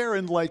sit there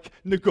and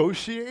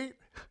negotiate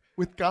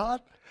with God?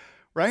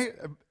 Right?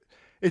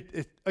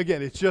 It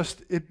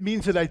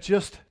means that I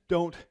just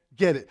don't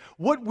get it.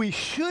 What we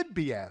should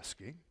be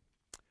asking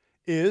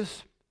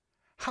is,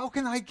 how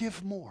can I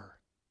give more?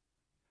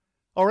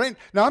 All right?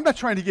 Now, I'm not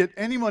trying to get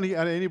any money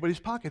out of anybody's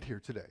pocket here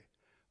today,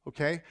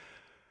 okay?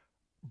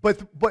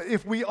 But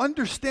if we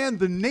understand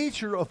the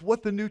nature of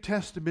what the New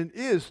Testament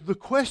is, the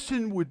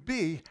question would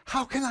be,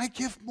 how can I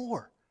give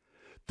more?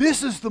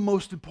 This is the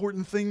most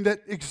important thing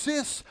that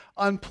exists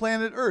on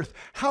planet Earth.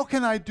 How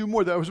can I do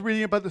more? I was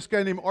reading about this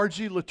guy named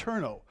R.G.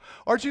 Letourneau.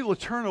 R.G.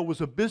 Letourneau was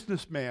a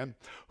businessman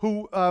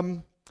who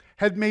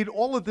had made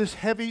all of this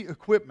heavy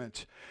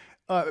equipment.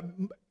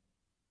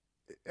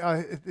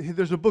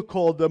 There's a book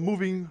called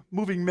Moving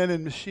Men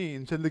and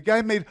Machines, and the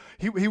guy made,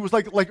 he was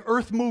like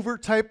earth mover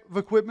type of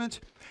equipment.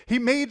 He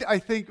made, I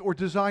think, or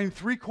designed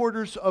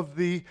 3/4 of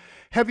the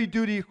heavy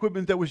duty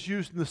equipment that was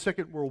used in the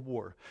Second World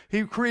War.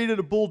 He created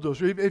a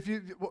bulldozer.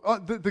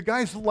 The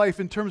guy's life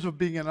in terms of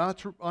being an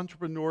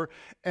entrepreneur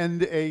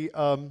and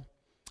an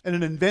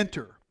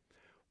inventor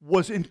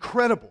was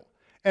incredible.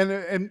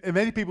 And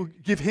many people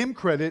give him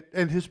credit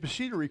and his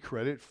machinery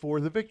credit for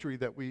the victory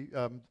that we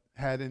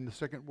had in the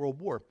Second World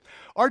War.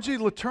 R.G.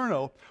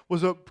 Letourneau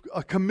was a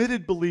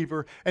committed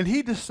believer, and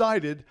he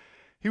decided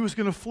he was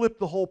going to flip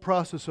the whole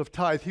process of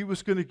tithe. He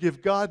was going to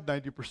give God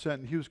 90%,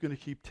 and he was going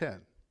to keep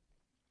 10.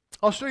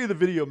 I'll show you the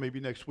video maybe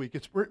next week.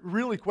 It's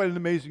really quite an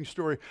amazing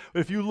story. But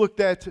if you looked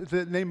at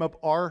the name of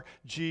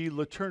R.G.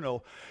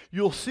 Letourneau,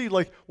 you'll see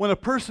like when a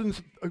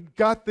person's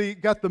got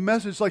the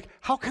message, like,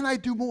 how can I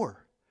do more?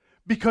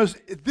 Because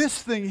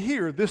this thing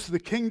here, this the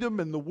kingdom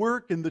and the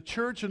work and the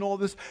church and all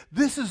this,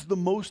 this is the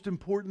most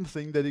important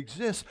thing that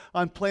exists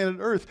on planet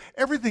Earth.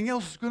 Everything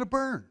else is going to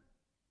burn.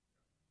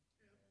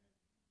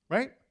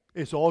 Right?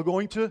 It's all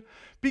going to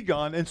be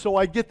gone. And so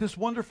I get this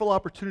wonderful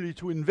opportunity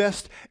to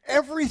invest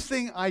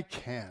everything I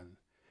can.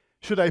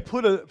 Should I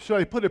put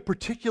a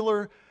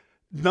particular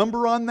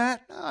number on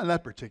that?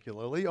 Not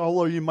particularly,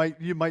 although you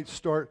might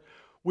start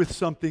with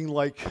something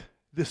like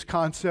this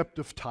concept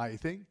of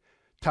tithing.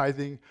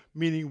 Tithing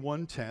meaning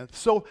 1/10.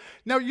 So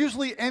now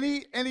usually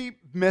any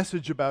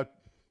message about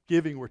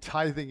giving or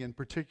tithing in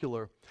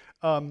particular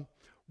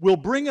will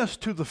bring us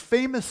to the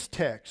famous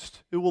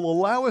text. It will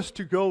allow us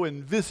to go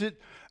and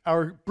visit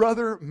our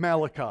brother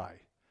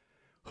Malachi,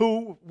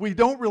 who we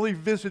don't really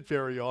visit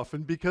very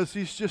often because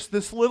he's just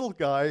this little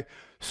guy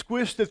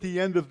squished at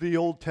the end of the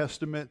Old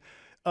Testament.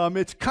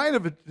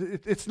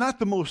 It's not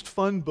the most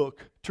fun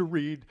book to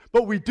read,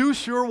 but we do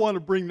sure want to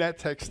bring that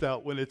text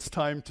out when it's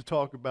time to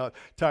talk about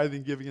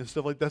tithing, giving, and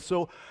stuff like that.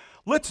 So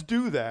let's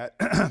do that.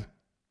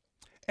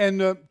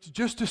 And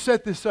just to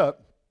set this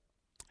up,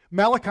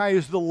 Malachi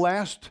is the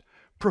last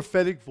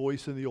prophetic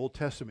voice in the Old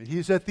Testament.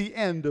 He's at the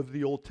end of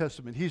the Old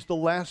Testament. He's the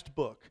last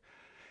book.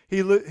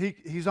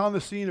 He's on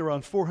the scene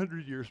around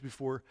 400 years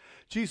before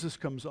Jesus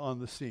comes on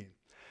the scene.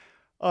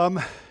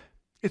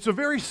 It's a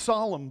very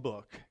solemn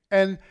book.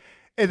 And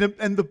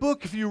the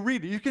book, if you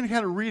read it, you can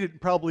kind of read it in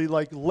probably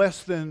like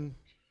less than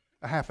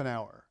a half an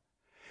hour.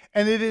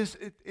 And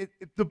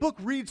the book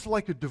reads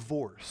like a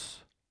divorce,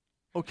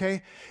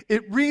 okay?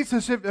 It reads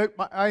as if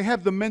I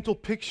have the mental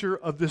picture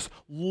of this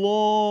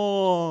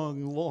long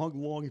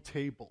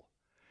table.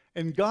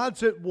 And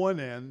God's at one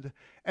end,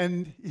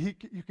 and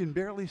you can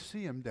barely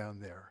see him down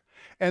there.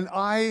 And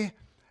I,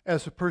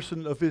 as a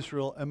person of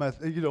Israel,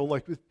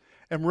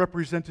 am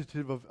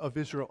representative of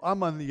Israel.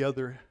 I'm on the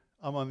other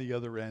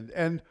end.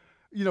 And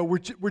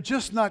we're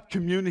just not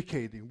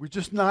communicating. We're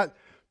just not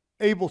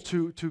able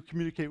to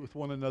communicate with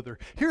one another.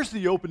 Here's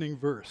the opening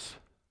verse,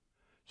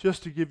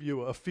 just to give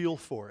you a feel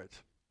for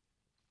it.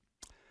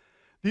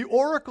 The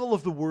oracle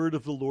of the word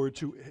of the Lord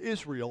to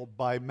Israel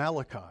by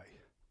Malachi.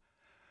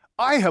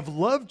 I have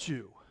loved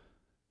you,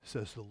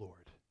 says the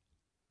Lord.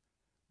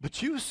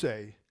 But you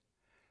say,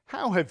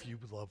 how have you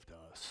loved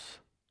us?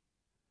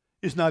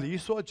 Is not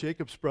Esau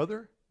Jacob's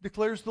brother,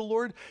 declares the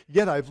Lord?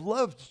 Yet I've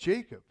loved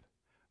Jacob,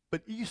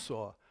 but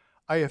Esau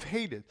I have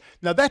hated.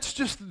 Now that's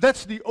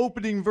the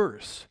opening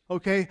verse,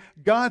 okay?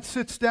 God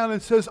sits down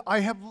and says,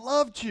 I have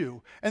loved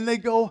you. And they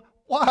go,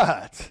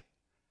 what?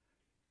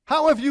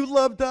 How have you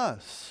loved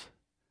us?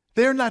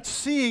 They're not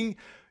seeing,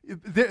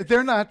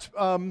 they're not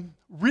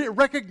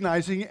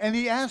recognizing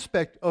any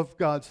aspect of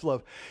God's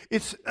love.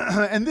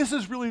 And this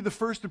is really the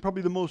first and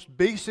probably the most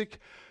basic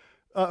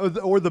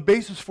or the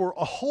basis for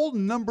a whole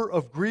number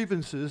of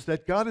grievances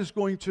that God is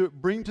going to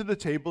bring to the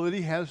table that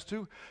he has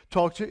to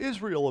talk to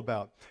Israel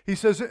about. He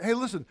says, hey,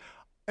 listen,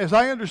 as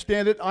I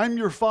understand it, I'm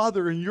your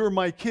father and you're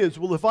my kids.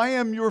 Well, if I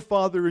am your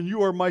father and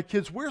you are my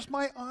kids, where's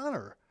my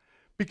honor?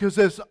 Because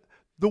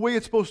the way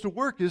it's supposed to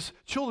work is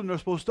children are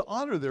supposed to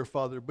honor their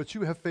father, but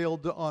you have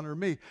failed to honor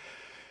me.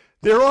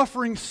 They're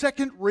offering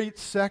second-rate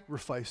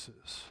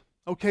sacrifices.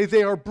 Okay,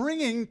 they are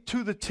bringing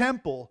to the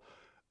temple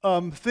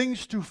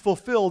things to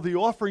fulfill the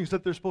offerings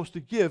that they're supposed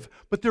to give,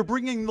 but they're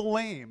bringing the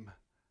lame,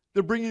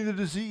 they're bringing the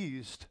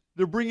diseased,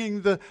 they're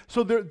bringing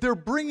they're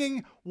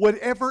bringing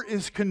whatever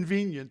is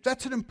convenient.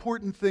 That's an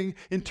important thing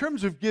in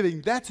terms of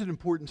giving. That's an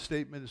important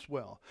statement as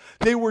well.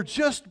 They were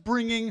just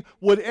bringing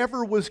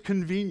whatever was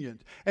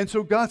convenient, and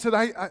so God said,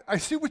 I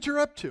see what you're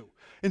up to.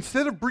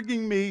 Instead of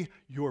bringing me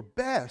your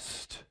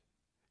best,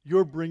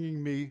 You're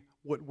bringing me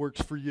what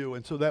works for you.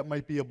 And so that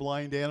might be a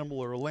blind animal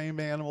or a lame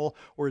animal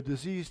or a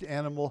diseased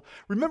animal.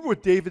 Remember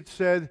what David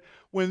said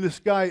when this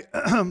guy,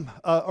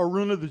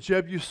 Araunah the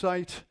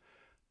Jebusite,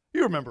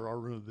 you remember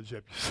Araunah the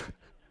Jebusite.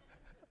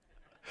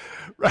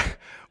 Right?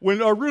 When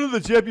Araunah the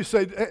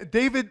Jebusite,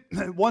 David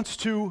wants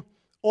to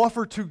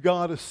offer to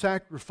God a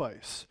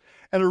sacrifice.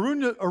 And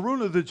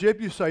Araunah the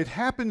Jebusite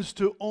happens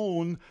to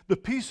own the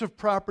piece of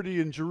property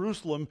in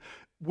Jerusalem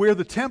where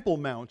the Temple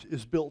Mount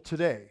is built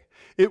today.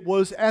 It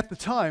was at the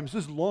time, this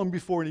is long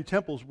before any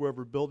temples were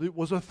ever built, it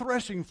was a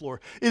threshing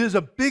floor. It is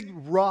a big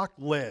rock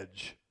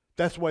ledge.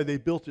 That's why they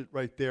built it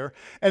right there.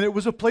 And it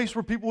was a place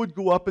where people would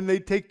go up and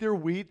they'd take their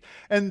wheat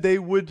and they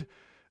would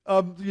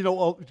go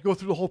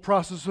through the whole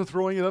process of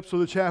throwing it up so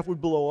the chaff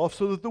would blow off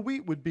so that the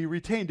wheat would be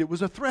retained. It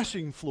was a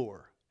threshing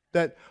floor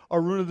that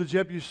Araunah the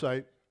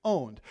Jebusite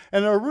owned.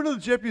 And Araunah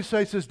the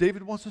Jebusite says,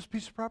 David wants this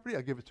piece of property,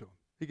 I'll give it to him.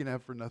 He can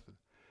have it for nothing.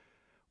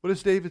 What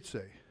does David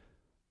say?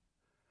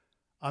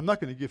 I'm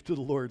not going to give to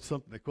the Lord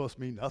something that costs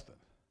me nothing.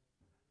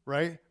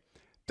 Right?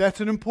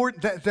 That's an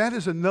important, that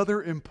is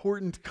another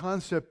important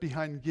concept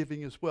behind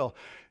giving as well.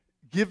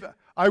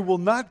 I will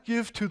not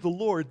give to the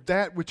Lord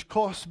that which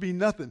costs me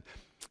nothing.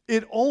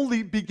 It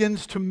only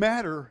begins to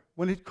matter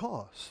when it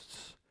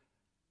costs.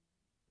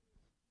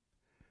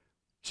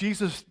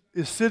 Jesus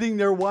is sitting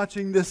there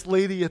watching this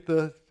lady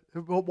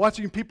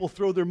watching people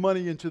throw their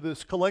money into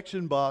this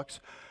collection box.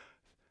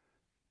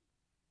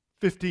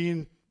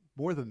 15,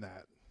 more than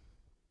that.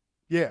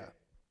 Yeah.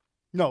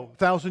 No,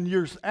 1,000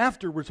 years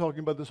after we're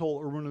talking about this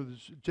whole Araunah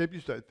the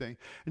Jebusite thing.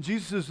 And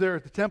Jesus is there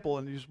at the temple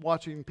and he's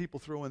watching people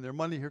throw in their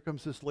money. Here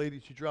comes this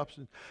lady. She drops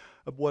in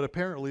what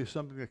apparently is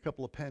something, a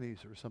couple of pennies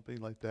or something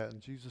like that.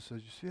 And Jesus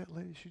says, you see that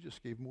lady? She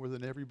just gave more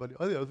than everybody.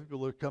 Oh, the other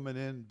people are coming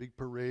in, big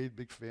parade,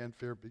 big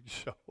fanfare, big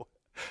show,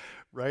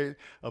 right?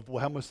 Of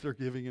how much they're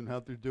giving and how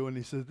they're doing.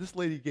 He says, this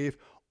lady gave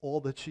all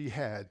that she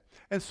had.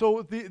 And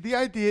so the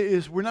idea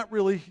is we're not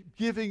really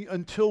giving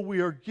until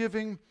we are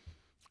giving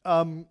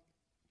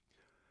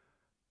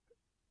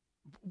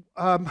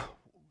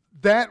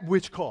that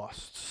which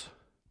costs.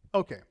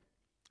 Okay.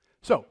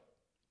 So,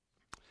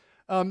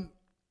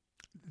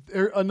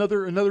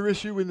 another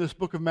issue in this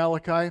book of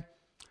Malachi.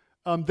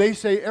 They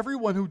say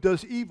everyone who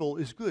does evil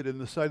is good in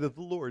the sight of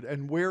the Lord,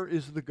 and where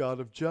is the God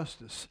of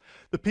justice?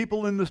 The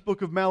people in this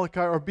book of Malachi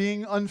are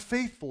being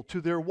unfaithful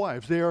to their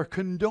wives. They are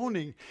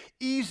condoning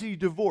easy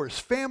divorce.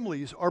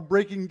 Families are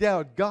breaking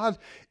down. God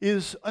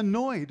is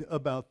annoyed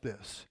about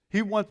this.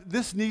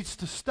 This needs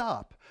to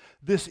stop,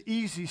 this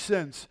easy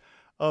sense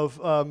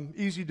of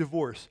easy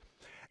divorce.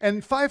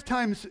 And 5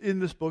 times in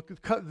this book,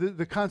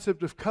 the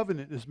concept of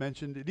covenant is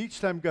mentioned, and each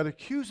time God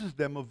accuses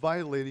them of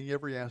violating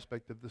every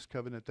aspect of this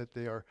covenant that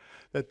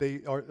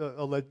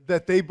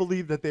they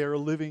believe that they are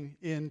living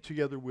in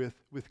together with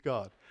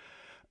God.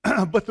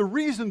 But the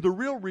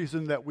real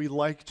reason that we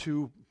like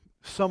to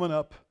summon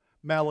up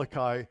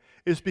Malachi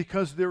is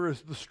because there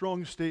is the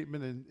strong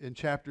statement in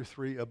chapter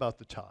 3 about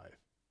the tithe.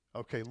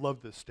 Okay,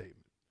 love this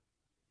statement.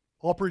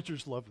 All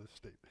preachers love this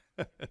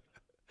statement.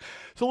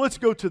 So let's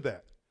go to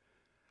that.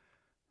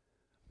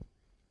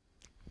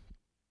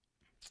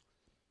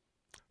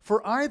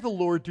 For I, the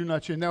Lord, do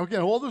not change. Now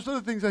again, all those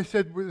other things I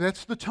said,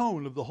 that's the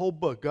tone of the whole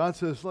book. God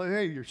says,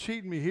 hey, you're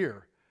cheating me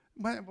here.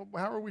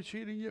 How are we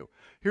cheating you?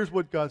 Here's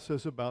what God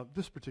says about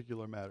this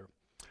particular matter.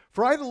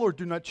 For I, the Lord,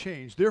 do not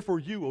change. Therefore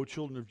you, O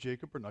children of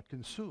Jacob, are not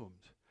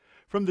consumed.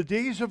 From the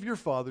days of your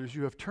fathers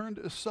you have turned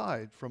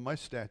aside from my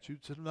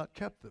statutes and have not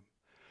kept them.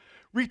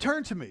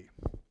 Return to me,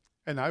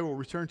 and I will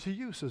return to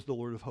you, says the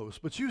Lord of hosts.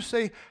 But you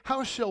say,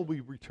 how shall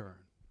we return?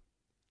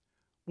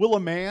 Will a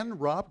man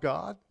rob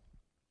God?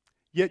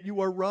 Yet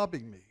you are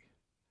robbing me.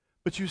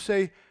 But you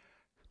say,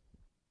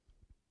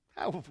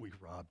 how have we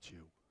robbed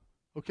you?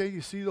 Okay,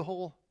 you see the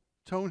whole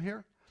tone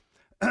here?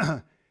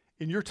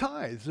 In your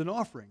tithes and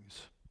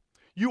offerings.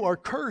 You are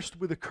cursed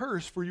with a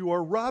curse, for you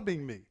are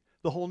robbing me,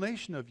 the whole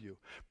nation of you.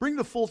 Bring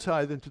the full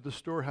tithe into the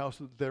storehouse,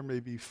 that there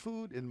may be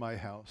food in my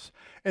house,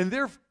 and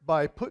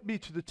thereby put me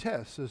to the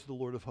test, says the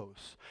Lord of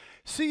hosts.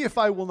 See if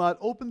I will not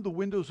open the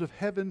windows of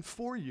heaven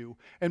for you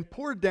and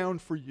pour down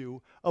for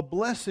you a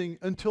blessing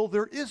until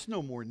there is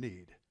no more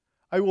need.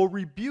 I will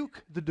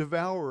rebuke the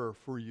devourer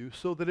for you,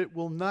 so that it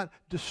will not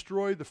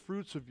destroy the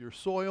fruits of your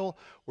soil,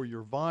 or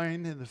your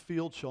vine in the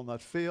field shall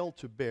not fail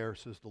to bear,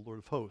 says the Lord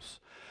of hosts.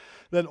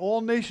 Then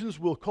all nations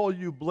will call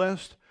you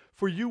blessed,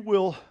 for you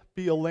will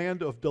be a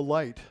land of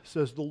delight,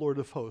 says the Lord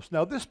of hosts.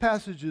 Now this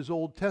passage is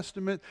Old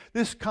Testament.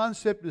 This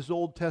concept is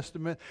Old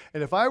Testament.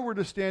 And if I were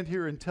to stand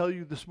here and tell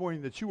you this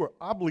morning that you are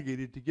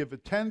obligated to give a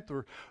tenth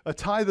or a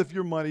tithe of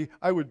your money,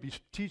 I would be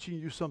teaching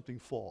you something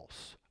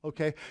false.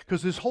 Okay?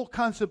 Because this whole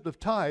concept of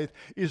tithe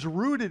is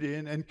rooted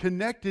in and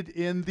connected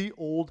in the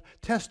Old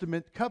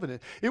Testament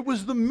covenant. It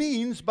was the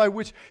means by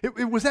which,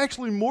 it was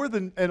actually more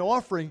than an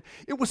offering,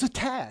 it was a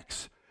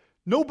tax.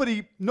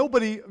 Nobody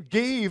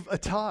gave a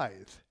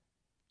tithe.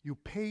 You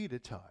paid a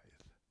tithe.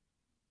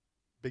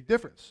 Big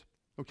difference.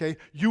 Okay?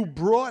 You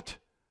brought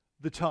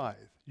the tithe.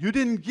 You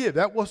didn't give.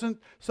 That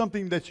wasn't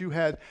something that you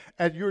had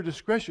at your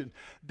discretion.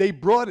 They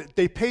brought it.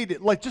 They paid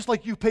it, just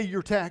like you pay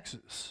your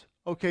taxes.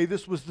 Okay,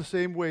 this was the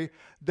same way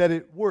that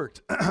it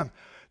worked.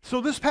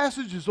 So this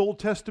passage is Old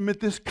Testament.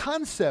 This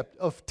concept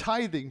of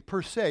tithing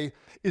per se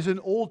is an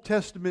Old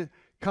Testament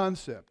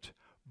concept,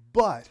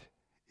 but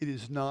it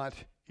is not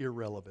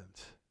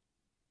irrelevant.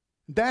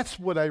 That's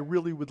what I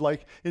really would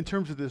like in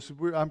terms of this.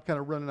 I'm kind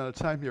of running out of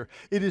time here.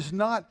 It is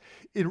not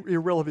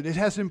irrelevant. It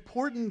has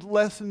important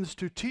lessons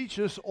to teach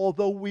us,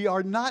 although we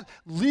are not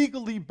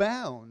legally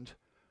bound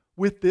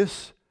with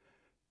this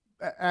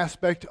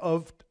aspect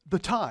of the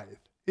tithe.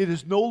 It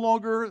is no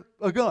longer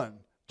a gun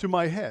to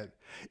my head.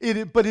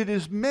 But it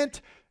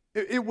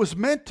was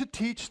meant to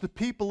teach the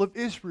people of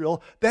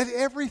Israel that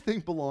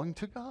everything belonged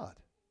to God.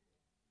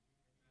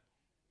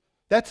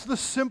 That's the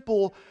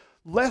simple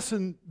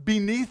lesson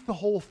beneath the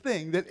whole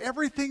thing, that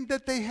everything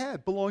that they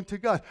had belonged to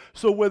God.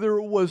 So whether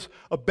it was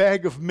a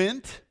bag of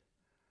mint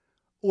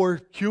or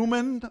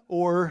cumin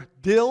or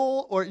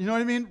dill or, you know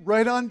what I mean,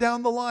 right on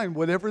down the line,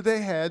 whatever they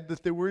had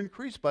that they were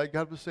increased by,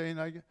 God was saying,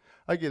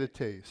 I get a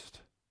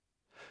taste.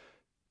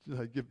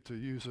 I give to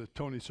use a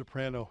Tony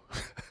Soprano.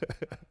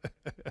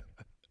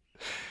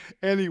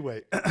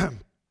 Anyway,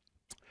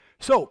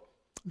 so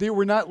they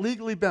were not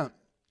legally bound.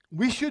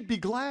 We should be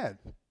glad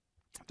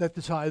that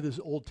the tithe is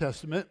Old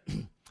Testament,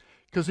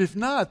 because if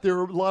not, there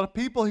are a lot of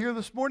people here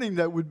this morning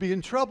that would be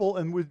in trouble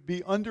and would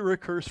be under a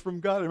curse from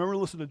God. I remember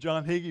listening to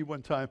John Hagee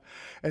one time,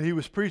 and he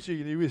was preaching,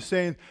 and he was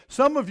saying,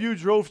 some of you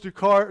drove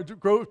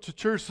to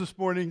church this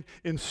morning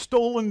in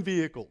stolen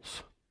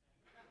vehicles,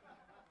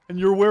 and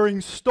you're wearing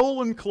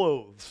stolen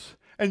clothes,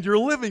 and you're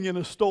living in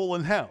a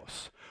stolen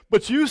house.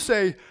 But you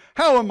say,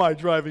 how am I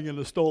driving in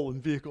a stolen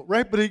vehicle,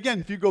 right? But again,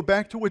 if you go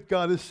back to what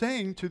God is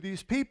saying to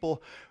these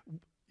people,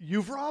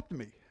 you've robbed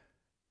me.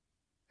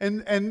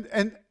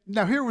 And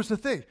now here was the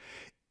thing.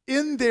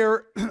 In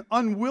their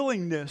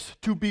unwillingness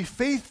to be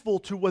faithful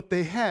to what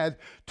they had,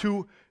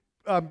 to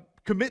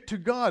commit to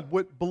God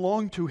what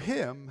belonged to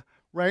Him,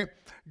 right?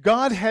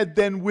 God had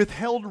then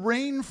withheld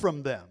rain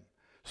from them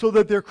so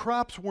that their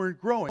crops weren't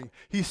growing.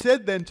 He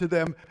said then to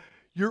them,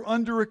 you're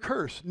under a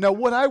curse. Now,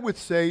 what I would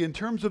say in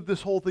terms of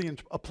this whole thing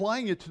and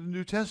applying it to the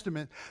New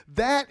Testament,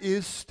 that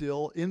is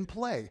still in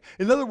play.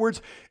 In other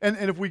words, and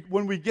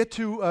when we get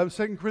to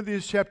 2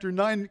 Corinthians chapter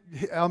 9,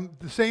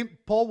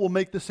 Paul will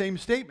make the same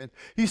statement.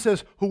 He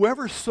says,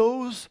 whoever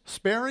sows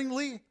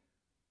sparingly,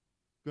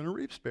 going to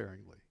reap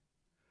sparingly.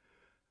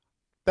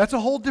 That's a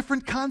whole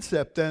different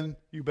concept than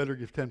you better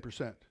give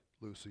 10%,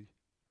 Lucy,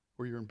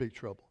 or you're in big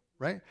trouble.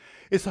 Right?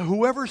 It's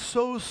whoever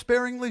sows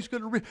sparingly is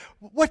going to reap.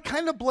 What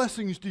kind of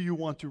blessings do you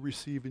want to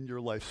receive in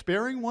your life?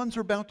 Sparing ones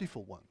or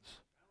bountiful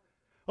ones?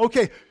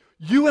 Okay,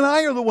 you and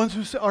I are the ones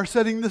who are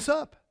setting this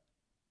up.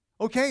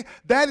 Okay?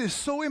 That is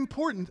so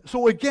important.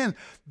 So again,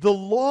 the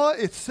law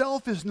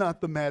itself is not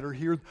the matter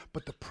here,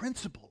 but the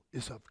principle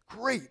is of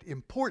great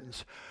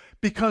importance,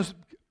 because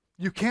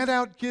you can't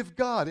outgive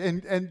God,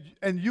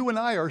 and you and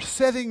I are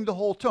setting the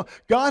whole tone.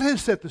 God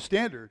has set the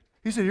standard.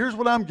 He said, here's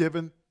what I'm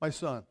giving my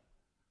son.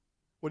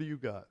 What do you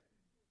got?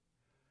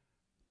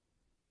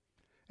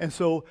 And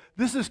so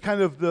this is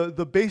kind of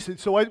the basic.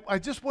 So I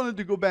just wanted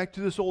to go back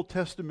to this Old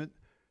Testament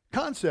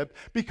concept,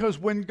 because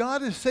when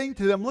God is saying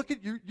to them, look,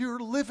 you're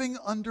living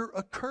under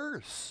a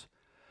curse.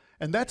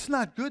 And that's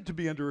not good to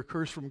be under a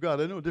curse from God.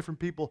 I know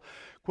different people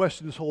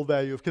question this whole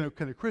value of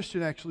can a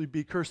Christian actually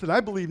be cursed? And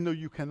I believe, no,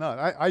 you cannot.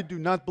 I do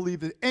not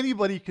believe that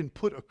anybody can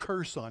put a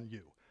curse on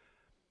you.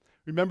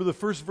 Remember the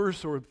first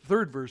verse or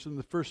third verse in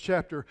the first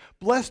chapter.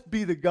 Blessed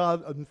be the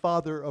God and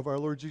Father of our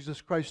Lord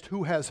Jesus Christ,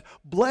 who has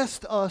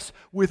blessed us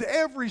with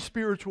every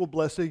spiritual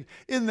blessing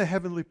in the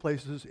heavenly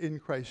places in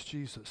Christ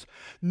Jesus.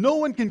 No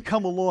one can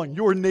come along,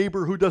 your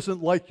neighbor who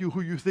doesn't like you,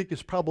 who you think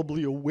is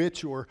probably a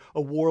witch or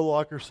a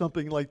warlock or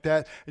something like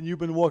that, and you've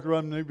been walking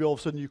around and maybe all of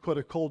a sudden you caught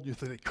a cold and you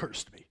think, they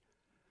cursed me.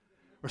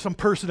 Or some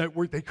person at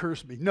work, they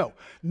cursed me. No.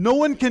 No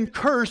one can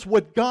curse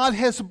what God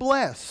has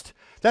blessed.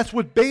 That's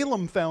what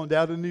Balaam found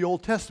out in the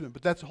Old Testament,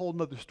 but that's a whole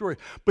other story.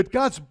 But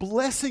God's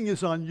blessing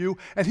is on you,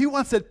 and He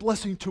wants that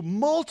blessing to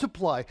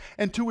multiply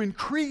and to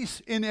increase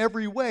in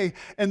every way.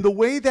 And the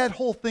way that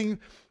whole thing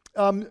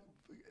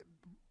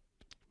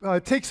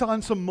takes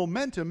on some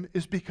momentum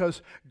is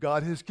because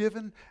God has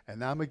given,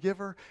 and I'm a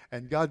giver,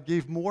 and God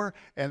gave more,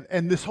 and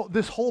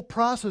this whole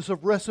process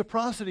of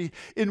reciprocity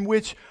in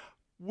which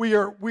we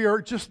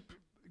are just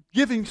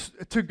giving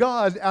to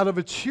God out of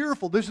a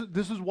cheerful, this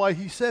is why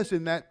He says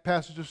in that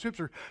passage of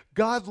Scripture,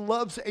 God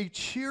loves a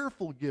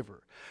cheerful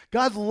giver.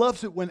 God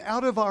loves it when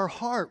out of our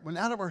heart, when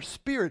out of our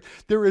spirit,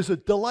 there is a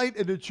delight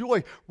and a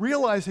joy,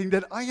 realizing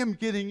that I am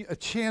getting a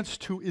chance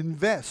to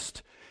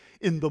invest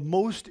in the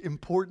most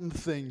important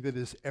thing that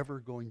is ever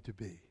going to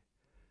be.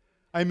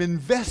 I'm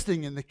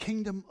investing in the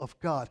kingdom of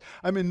God.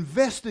 I'm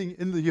investing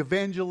in the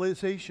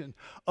evangelization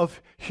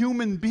of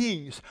human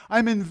beings.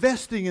 I'm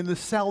investing in the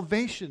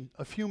salvation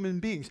of human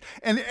beings.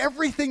 And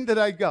everything that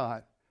I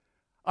got,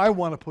 I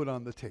want to put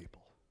on the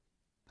table.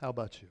 How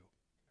about you?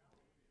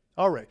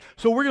 All right.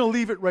 So we're going to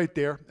leave it right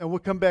there, and we'll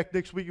come back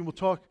next week and we'll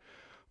talk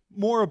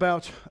more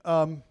about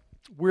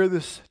where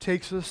this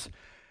takes us.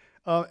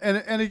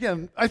 And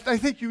again, I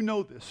think you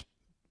know this.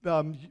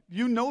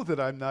 You know that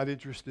I'm not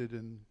interested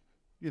in,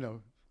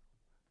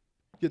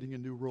 getting a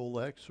new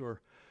Rolex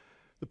or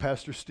the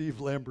Pastor Steve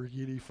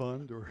Lamborghini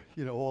fund or,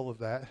 all of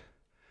that.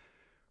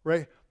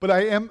 Right?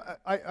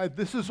 But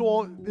this is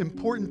all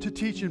important to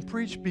teach and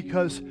preach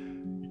because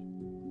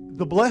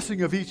the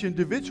blessing of each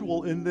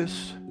individual in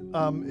this,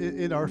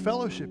 in our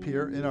fellowship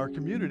here, in our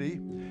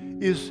community,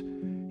 is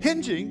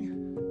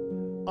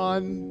hinging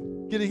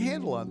on getting a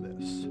handle on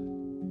this.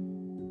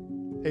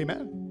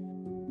 Amen.